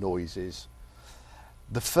 noises.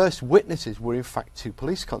 The first witnesses were in fact two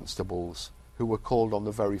police constables who were called on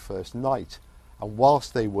the very first night, and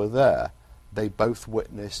whilst they were there, they both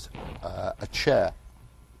witnessed a chair,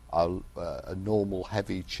 a normal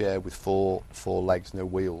heavy chair with four legs, no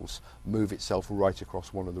wheels, move itself right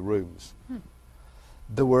across one of the rooms.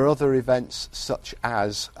 There were other events, such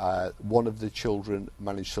as one of the children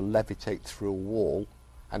managed to levitate through a wall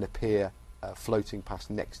and appear floating past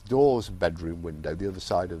next door's bedroom window, the other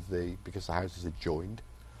side of because the houses had joined.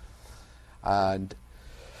 And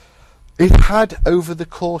it had, over the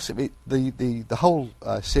course of it, the whole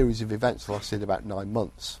series of events lasted about 9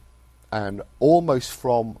 months, and almost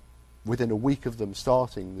from within a week of them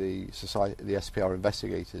starting, the SPR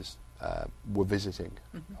investigators were visiting,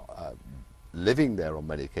 living there on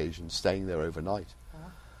many occasions, staying there overnight.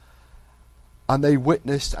 And they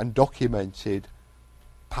witnessed and documented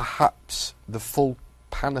perhaps the full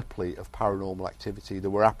panoply of paranormal activity. There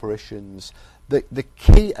were apparitions. The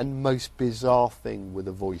key and most bizarre thing were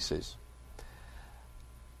the voices.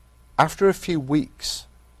 After a few weeks,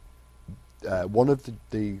 one of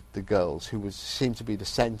the girls, who seemed to be the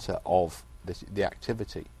centre of the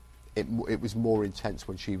activity, it was more intense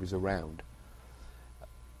when she was around,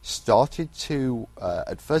 started to,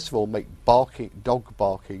 at first of all, make dog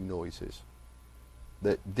barking noises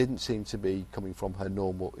that didn't seem to be coming from her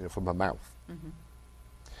from her mouth. Mm-hmm.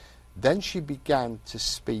 Then she began to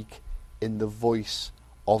speak in the voice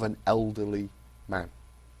of an elderly man.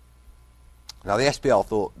 Now the SPR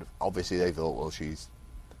thought, well, she's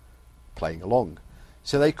playing along.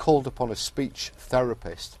 So they called upon a speech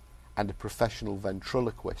therapist and a professional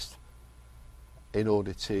ventriloquist in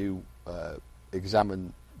order to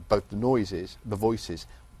examine both the noises, the voices,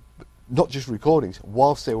 not just recordings,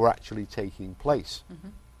 whilst they were actually taking place. Mm-hmm.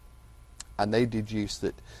 And they deduced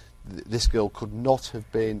that this girl could not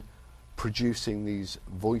have been producing these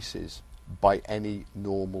voices by any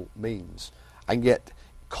normal means. And yet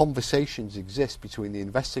conversations exist between the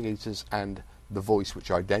investigators and the voice,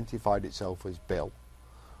 which identified itself as Bill,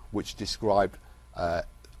 which described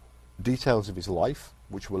details of his life,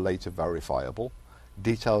 which were later verifiable,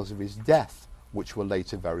 details of his death, which were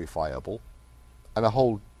later verifiable, and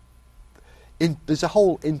there's a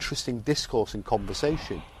whole interesting discourse and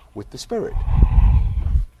conversation with the spirit.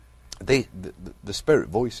 The spirit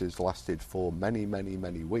voices lasted for many, many,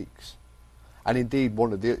 many weeks. And indeed,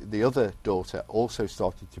 one of the other daughter also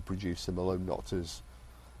started to produce them, although not as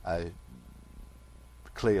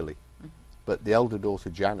clearly. Mm-hmm. But the elder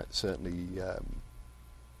daughter, Janet, certainly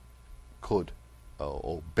could,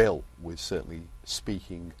 or Bill was certainly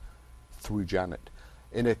speaking through Janet.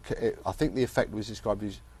 I think the effect was described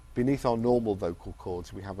as, beneath our normal vocal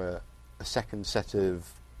cords, we have a second set of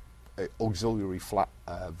auxiliary flat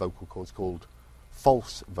vocal cords called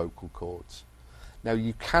false vocal cords. Now,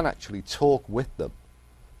 you can actually talk with them,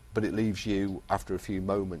 but it leaves you, after a few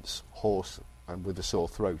moments, hoarse and with a sore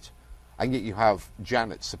throat. And yet you have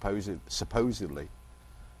Janet supposedly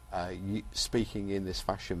speaking in this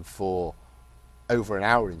fashion for over an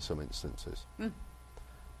hour in some instances.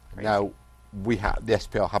 Now, the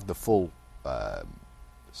SPR have the full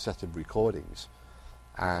set of recordings,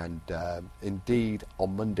 and indeed,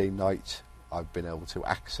 on Monday night, I've been able to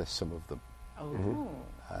access some of them. Oh. Mm-hmm.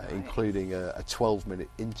 Nice. Including a 12-minute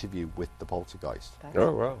interview with the poltergeist.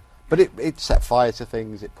 Oh, wow. But it set fire to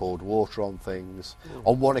things, it poured water on things. Mm.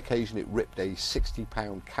 On one occasion, it ripped a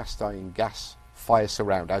 60-pound cast-iron gas fire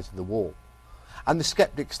surround out of the wall. And the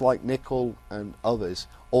skeptics like Nichol and others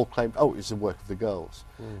all claimed, it was the work of the girls.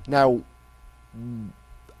 Mm. Now,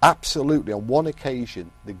 absolutely, on one occasion,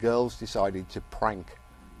 the girls decided to prank.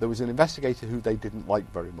 There was an investigator who they didn't like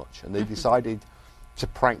very much, and they decided to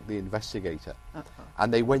prank the investigator. Uh-huh.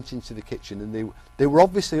 And they went into the kitchen, and they were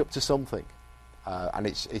obviously up to something. And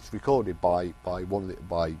it's recorded by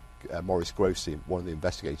Maurice Grossi, one of the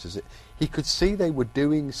investigators. He could see they were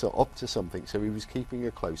up to something, so he was keeping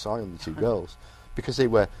a close eye on the two girls, because they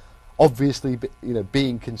were obviously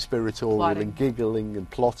being conspiratorial, plotting, and giggling and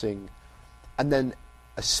plotting. And then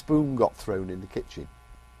a spoon got thrown in the kitchen.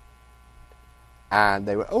 And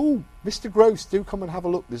they were, "Oh, Mr. Gross, do come and have a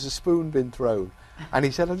look. There's a spoon been thrown." And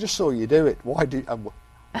he said, "I just saw you do it. Why do?"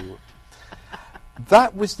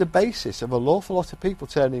 that was the basis of an awful lot of people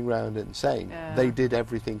turning around and saying Yeah. they did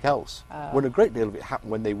everything else, Oh. when a great deal of it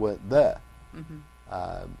happened when they weren't there,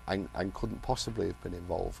 Mm-hmm. and couldn't possibly have been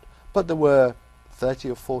involved. But there were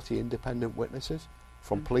 30 or 40 independent witnesses,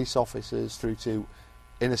 from police officers through to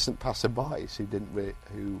innocent passerbys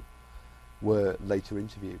who were later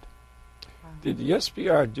interviewed. Did the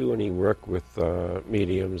SPR do any work with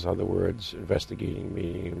mediums, other words, investigating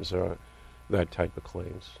mediums, or that type of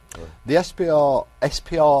claims? The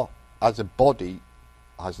SPR as a body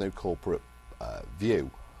has no corporate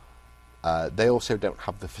view. They also don't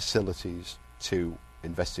have the facilities to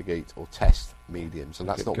investigate or test mediums, and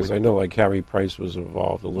that's not Because I know, like, Harry Price was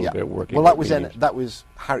involved a little bit working. Well, with mediums. that was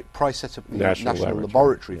Harry Price set up the National National Laboratory,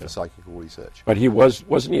 Laboratory yeah. for Psychical Research. But he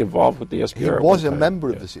wasn't he involved with the SPR? He at was one a time? member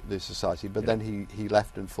of Yeah. the society, but then he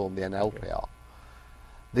left and formed the NLPR.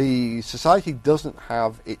 The society doesn't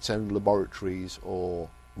have its own laboratories or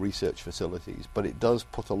research facilities, but it does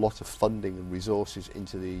put a lot of funding and resources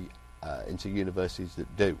into universities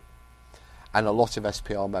that do. And a lot of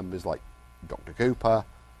SPR members, like Dr. Cooper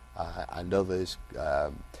and others,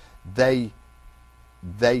 they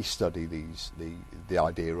study the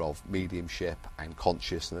idea of mediumship and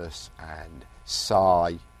consciousness and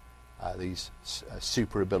psi, these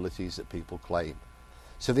super abilities that people claim.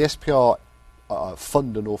 So the SPR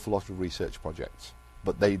fund an awful lot of research projects,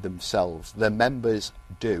 but they themselves, their members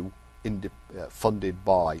do, funded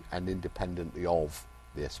by and independently of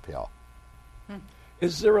the SPR.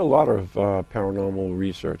 Is there a lot of paranormal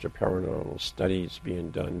research or paranormal studies being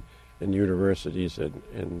done in universities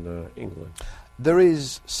in England? There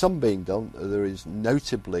is some being done. There is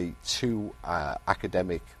notably 2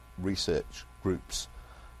 academic research groups.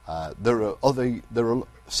 There are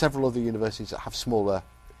several other universities that have smaller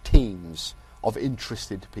teams of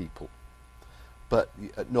interested people. But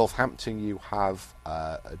at Northampton you have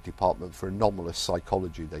a department for anomalous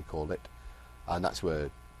psychology, they call it, and that's where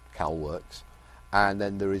Cal works. And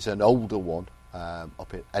then there is an older one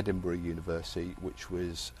up at Edinburgh University, which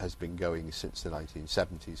has been going since the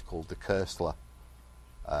 1970s, called the Koestler.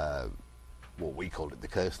 We called it the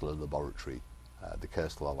Koestler Laboratory, the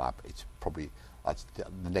Koestler Lab. It's probably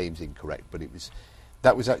the name's incorrect, but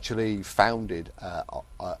that was actually founded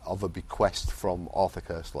of a bequest from Arthur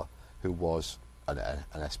Koestler, who was one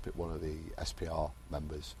of the SPR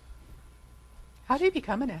members. How do you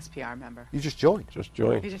become an SPR member? You just join. Just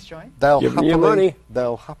join. You just join? Give me your money.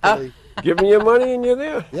 They'll happily. Give me your money and you're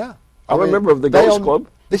there. Yeah. I'm a member of the Ghost Club.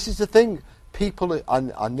 This is the thing. People,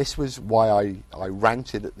 and this was why I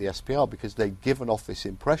ranted at the SPR, because they'd given off this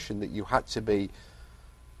impression that you had to be,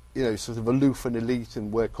 sort of aloof and elite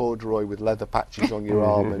and wear corduroy with leather patches on your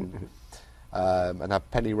arm and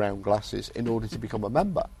have penny round glasses in order to become a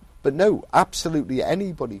member. But no, absolutely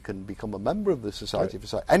anybody can become a member of the Society for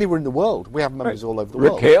Psychic. Anywhere in the world. We have members all over the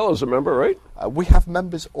world. Rick Hale is a member, right? We have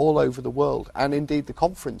members all over the world, and indeed the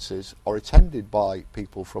conferences are attended by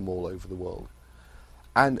people from all over the world.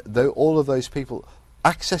 And all of those people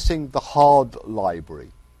accessing the hard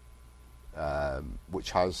library,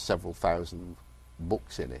 which has several thousand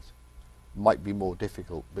books in it, might be more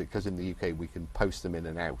difficult, because in the UK we can post them in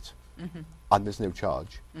and out, and there's no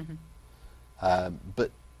charge.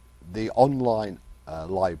 But the online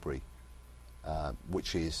library,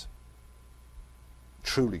 which is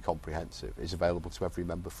truly comprehensive, is available to every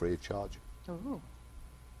member free of charge, Ooh.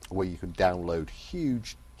 where you can download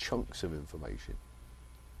huge chunks of information.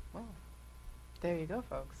 Well, there you go,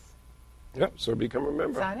 folks. Yep, so become a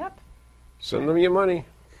member. Sign up. Send them your money.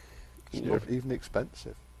 It's not even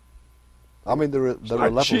expensive. I mean, there are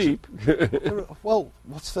Not levels. cheap. Well,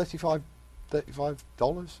 what's $35?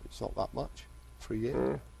 It's not that much for a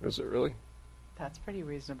year. Is it really? That's pretty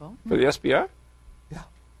reasonable. For the SBR? Yeah.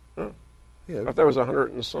 Oh. You I know, thought there was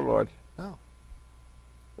 100 and some odd. no.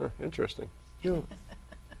 Interesting. You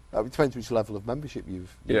know, it depends which level of membership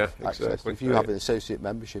you've Yeah, accessed. exactly. If you have an associate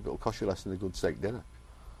membership, it'll cost you less than a good steak dinner.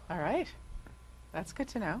 All right. That's good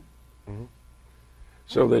to know.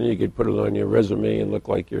 So then you could put it on your resume and look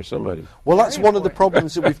like you're somebody. Well, that's Very one of the important.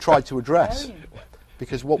 problems that we've tried to address. Very important.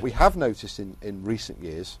 Because what we have noticed in recent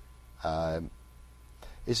years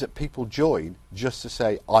is that people join just to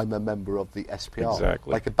say, I'm a member of the SPR,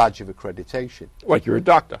 Exactly. like a badge of accreditation. Like you're a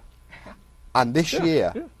doctor. And this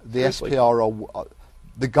year, the seriously. SPR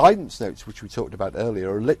the guidance notes, which we talked about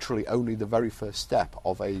earlier, are literally only the very first step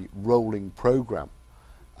of a rolling program.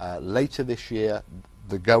 Later this year,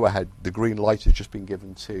 the go-ahead, the green light has just been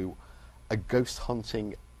given to a ghost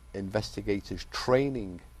hunting investigators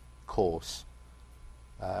training course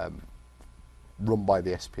run by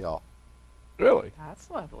the SPR. Really?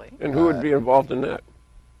 That's lovely. And who would be involved in that?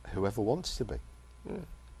 Whoever wants to be.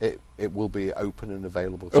 It will be open and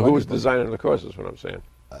available. So to who was anybody. designing the course is what I'm saying.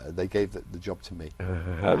 They gave the job to me.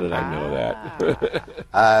 How did I know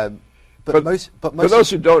that? But most For those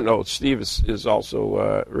who don't know, Steve is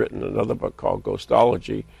also written another book called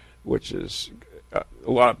Ghostology, which is a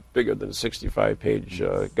lot bigger than a 65-page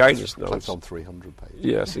guidance notes. Close on 300 pages.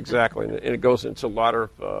 Yes, exactly, and it goes into a lot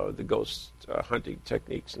of the ghost hunting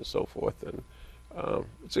techniques and so forth. And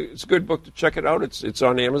it's a good book to check it out. It's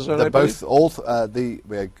on Amazon. They're I believe. both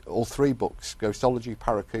all three books, Ghostology,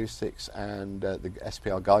 Paracoustics, and the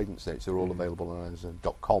SPR guidance notes are all available on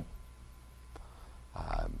Amazon.com.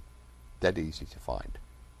 Dead easy to find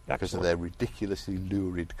because of their ridiculously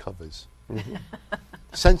lurid covers.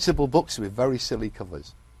 Sensible books with very silly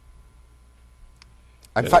covers.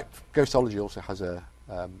 In fact, Ghostology also has a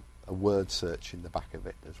word search in the back of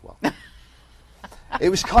it as well. It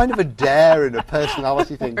was kind of a dare and a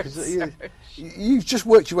personality thing because you've just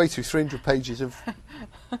worked your way through 300 pages of,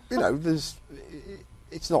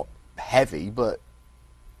 it's not heavy,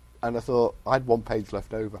 and I thought I had one page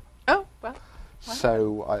left over. Oh, well.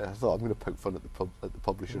 So I thought I'm going to poke fun at the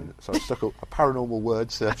publisher, so I stuck a paranormal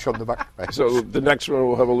word search on the back. So the next one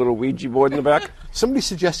will have a little Ouija board in the back. Somebody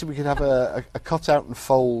suggested we could have a cut out and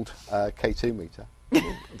fold K2 meter.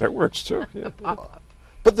 That works too. Yeah.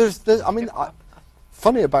 But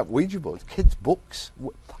funny about Ouija boards, kids' books.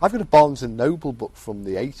 I've got a Barnes and Noble book from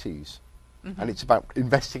the 80s, and it's about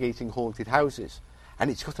investigating haunted houses. And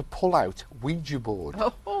it's got a pull-out Ouija board.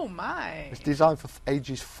 Oh my! It's designed for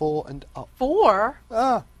ages 4 and up. 4?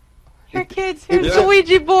 Ah. Here, kids, here's the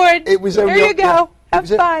Ouija board. It was there only you go. Have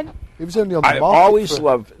fun. It was only on the I market. always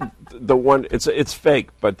loved the one. It's fake,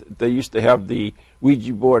 but they used to have the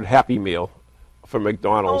Ouija board Happy Meal from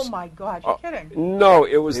McDonald's. Oh my God! You're kidding. No,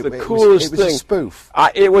 it was the coolest thing. It was a spoof.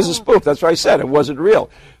 It was a spoof. That's what I said. It wasn't real.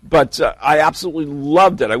 But I absolutely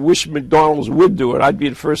loved it. I wish McDonald's would do it. I'd be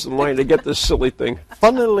the first in line to get this silly thing.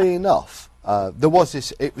 Funnily enough, there was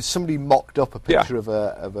this. It was somebody mocked up a picture of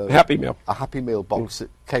a Happy Meal. a Happy Meal box that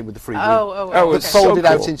came with the free. Oh, that it's so folded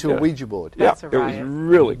out cool. into a Ouija board. That's yeah, a it was riot.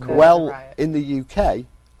 really cool. Well, in the UK,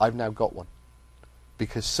 I've now got one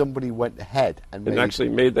because somebody went ahead and actually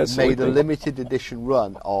made that silly a thing. limited edition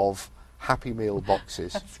run of Happy Meal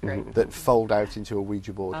boxes great. that fold out into a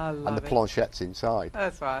Ouija board I and love the it. planchette's inside,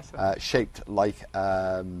 That's awesome. shaped like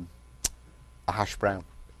a hash brown.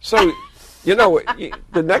 So,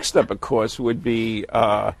 the next step, of course, would be,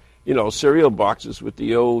 cereal boxes with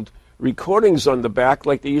the old recordings on the back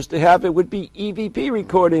like they used to have. It would be EVP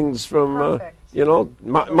recordings from, Perfect.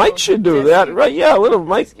 Mike should do that, right? Yeah, a little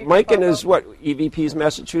Mike and his, photo. EVP's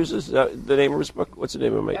Massachusetts, the name of his book? What's the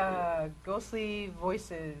name of Mike? Ghostly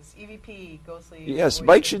Voices, EVP, Ghostly Yes, Voices.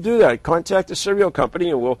 Mike should do that. Contact the cereal company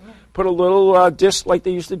and we'll put a little disc like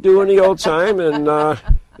they used to do in the old time, and there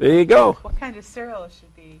you go. What kind of cereal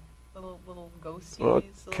should be? Little ghosties? Well,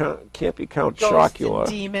 little can't be Count ghosts Chocula. and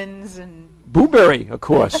demons and... Blueberry, of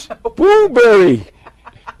course. Blueberry.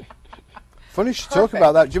 Funny you should talk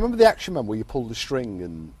about that. Do you remember the Action Man where you pulled the string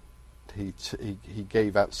and he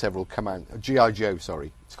gave out several commands? G.I. Joe,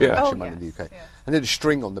 sorry. It's called Yeah. Action Man in the yes, UK. yes. And then a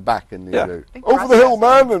string on the back and Yeah. think over Russ the hill, has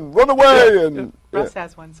one. man, and run away. Yeah. And Russ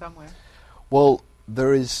has one somewhere. Well,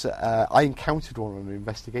 there is. I encountered one on an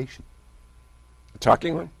investigation.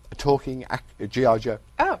 Talking one? A talking G.I. Joe.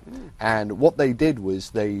 Oh. And what they did was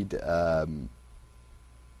they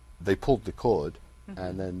pulled the cord,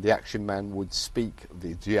 and then the Action Man would speak.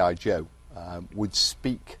 The G.I. Joe would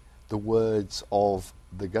speak the words of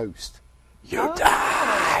the ghost. You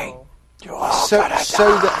die. Oh. You all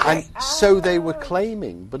So they were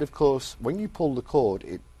claiming, but of course, when you pull the cord,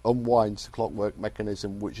 it unwinds the clockwork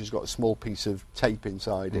mechanism, which has got a small piece of tape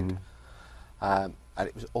inside it, and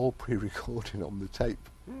it was all pre-recorded on the tape.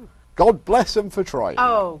 God bless them for trying.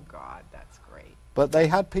 Oh, God, that's great. But they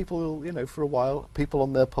had people, for a while, people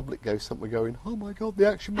on their public ghost hunt were going, "Oh my God, the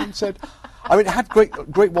Action Man said." I mean, it had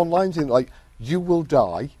great one-liners in it, like, "You will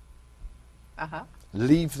die. Uh-huh.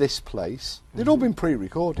 Leave this place." They'd all been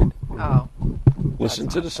pre-recorded. Oh. Listen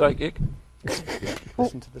to the psychic.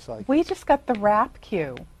 Listen to the psychic. We just got the rap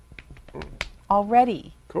cue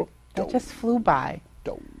already. Cool. That just flew by.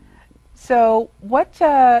 Don't. So, what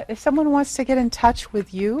if someone wants to get in touch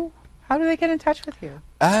with you? How do they get in touch with you?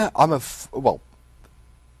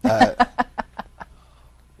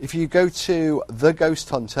 If you go to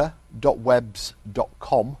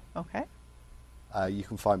theghosthunter.webs.com, Okay. You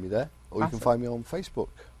can find me there, or you can Awesome. find me on Facebook.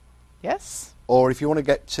 Yes. Or if you want to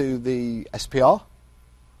get to the SPR,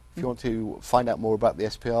 if you want to find out more about the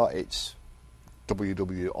SPR, it's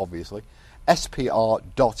obviously, spr.ac.uk.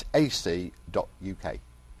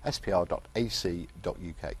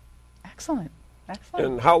 spr.ac.uk. Excellent. Excellent.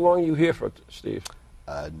 And how long are you here for, Steve?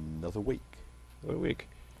 Another week. A week.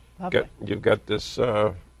 Lovely. You've got this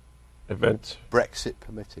event. Brexit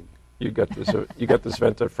permitting. You got this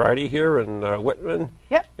event on Friday here in Whitman.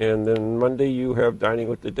 Yep. And then Monday you have Dining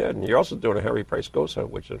with the Dead, and you're also doing a Harry Price Ghost Hunt,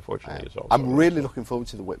 which unfortunately is also. I'm really looking forward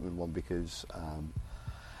to the Whitman one because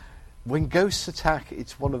when ghosts attack,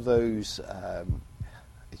 it's one of those.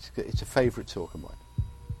 It's a favourite talk of mine.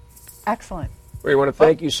 Excellent. We want to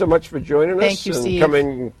thank you so much for joining us. Thank you, and Steve.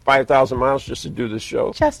 coming 5,000 miles just to do this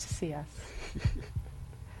show. Just to see us.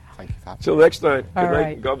 Thank you for having me. Till next time. All Good night.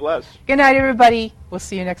 right. God bless. Good night, everybody. We'll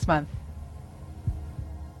see you next month.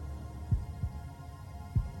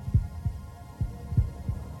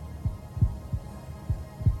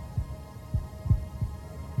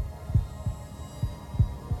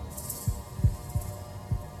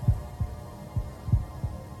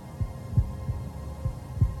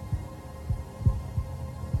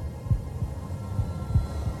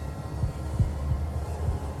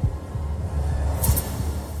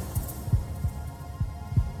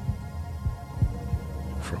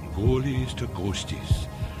 From ghoulies to ghosties,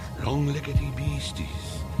 long-leggedy beasties,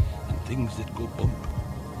 and things that go bump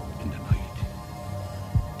in the night.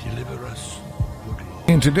 Deliver us, good Lord.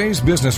 In today's business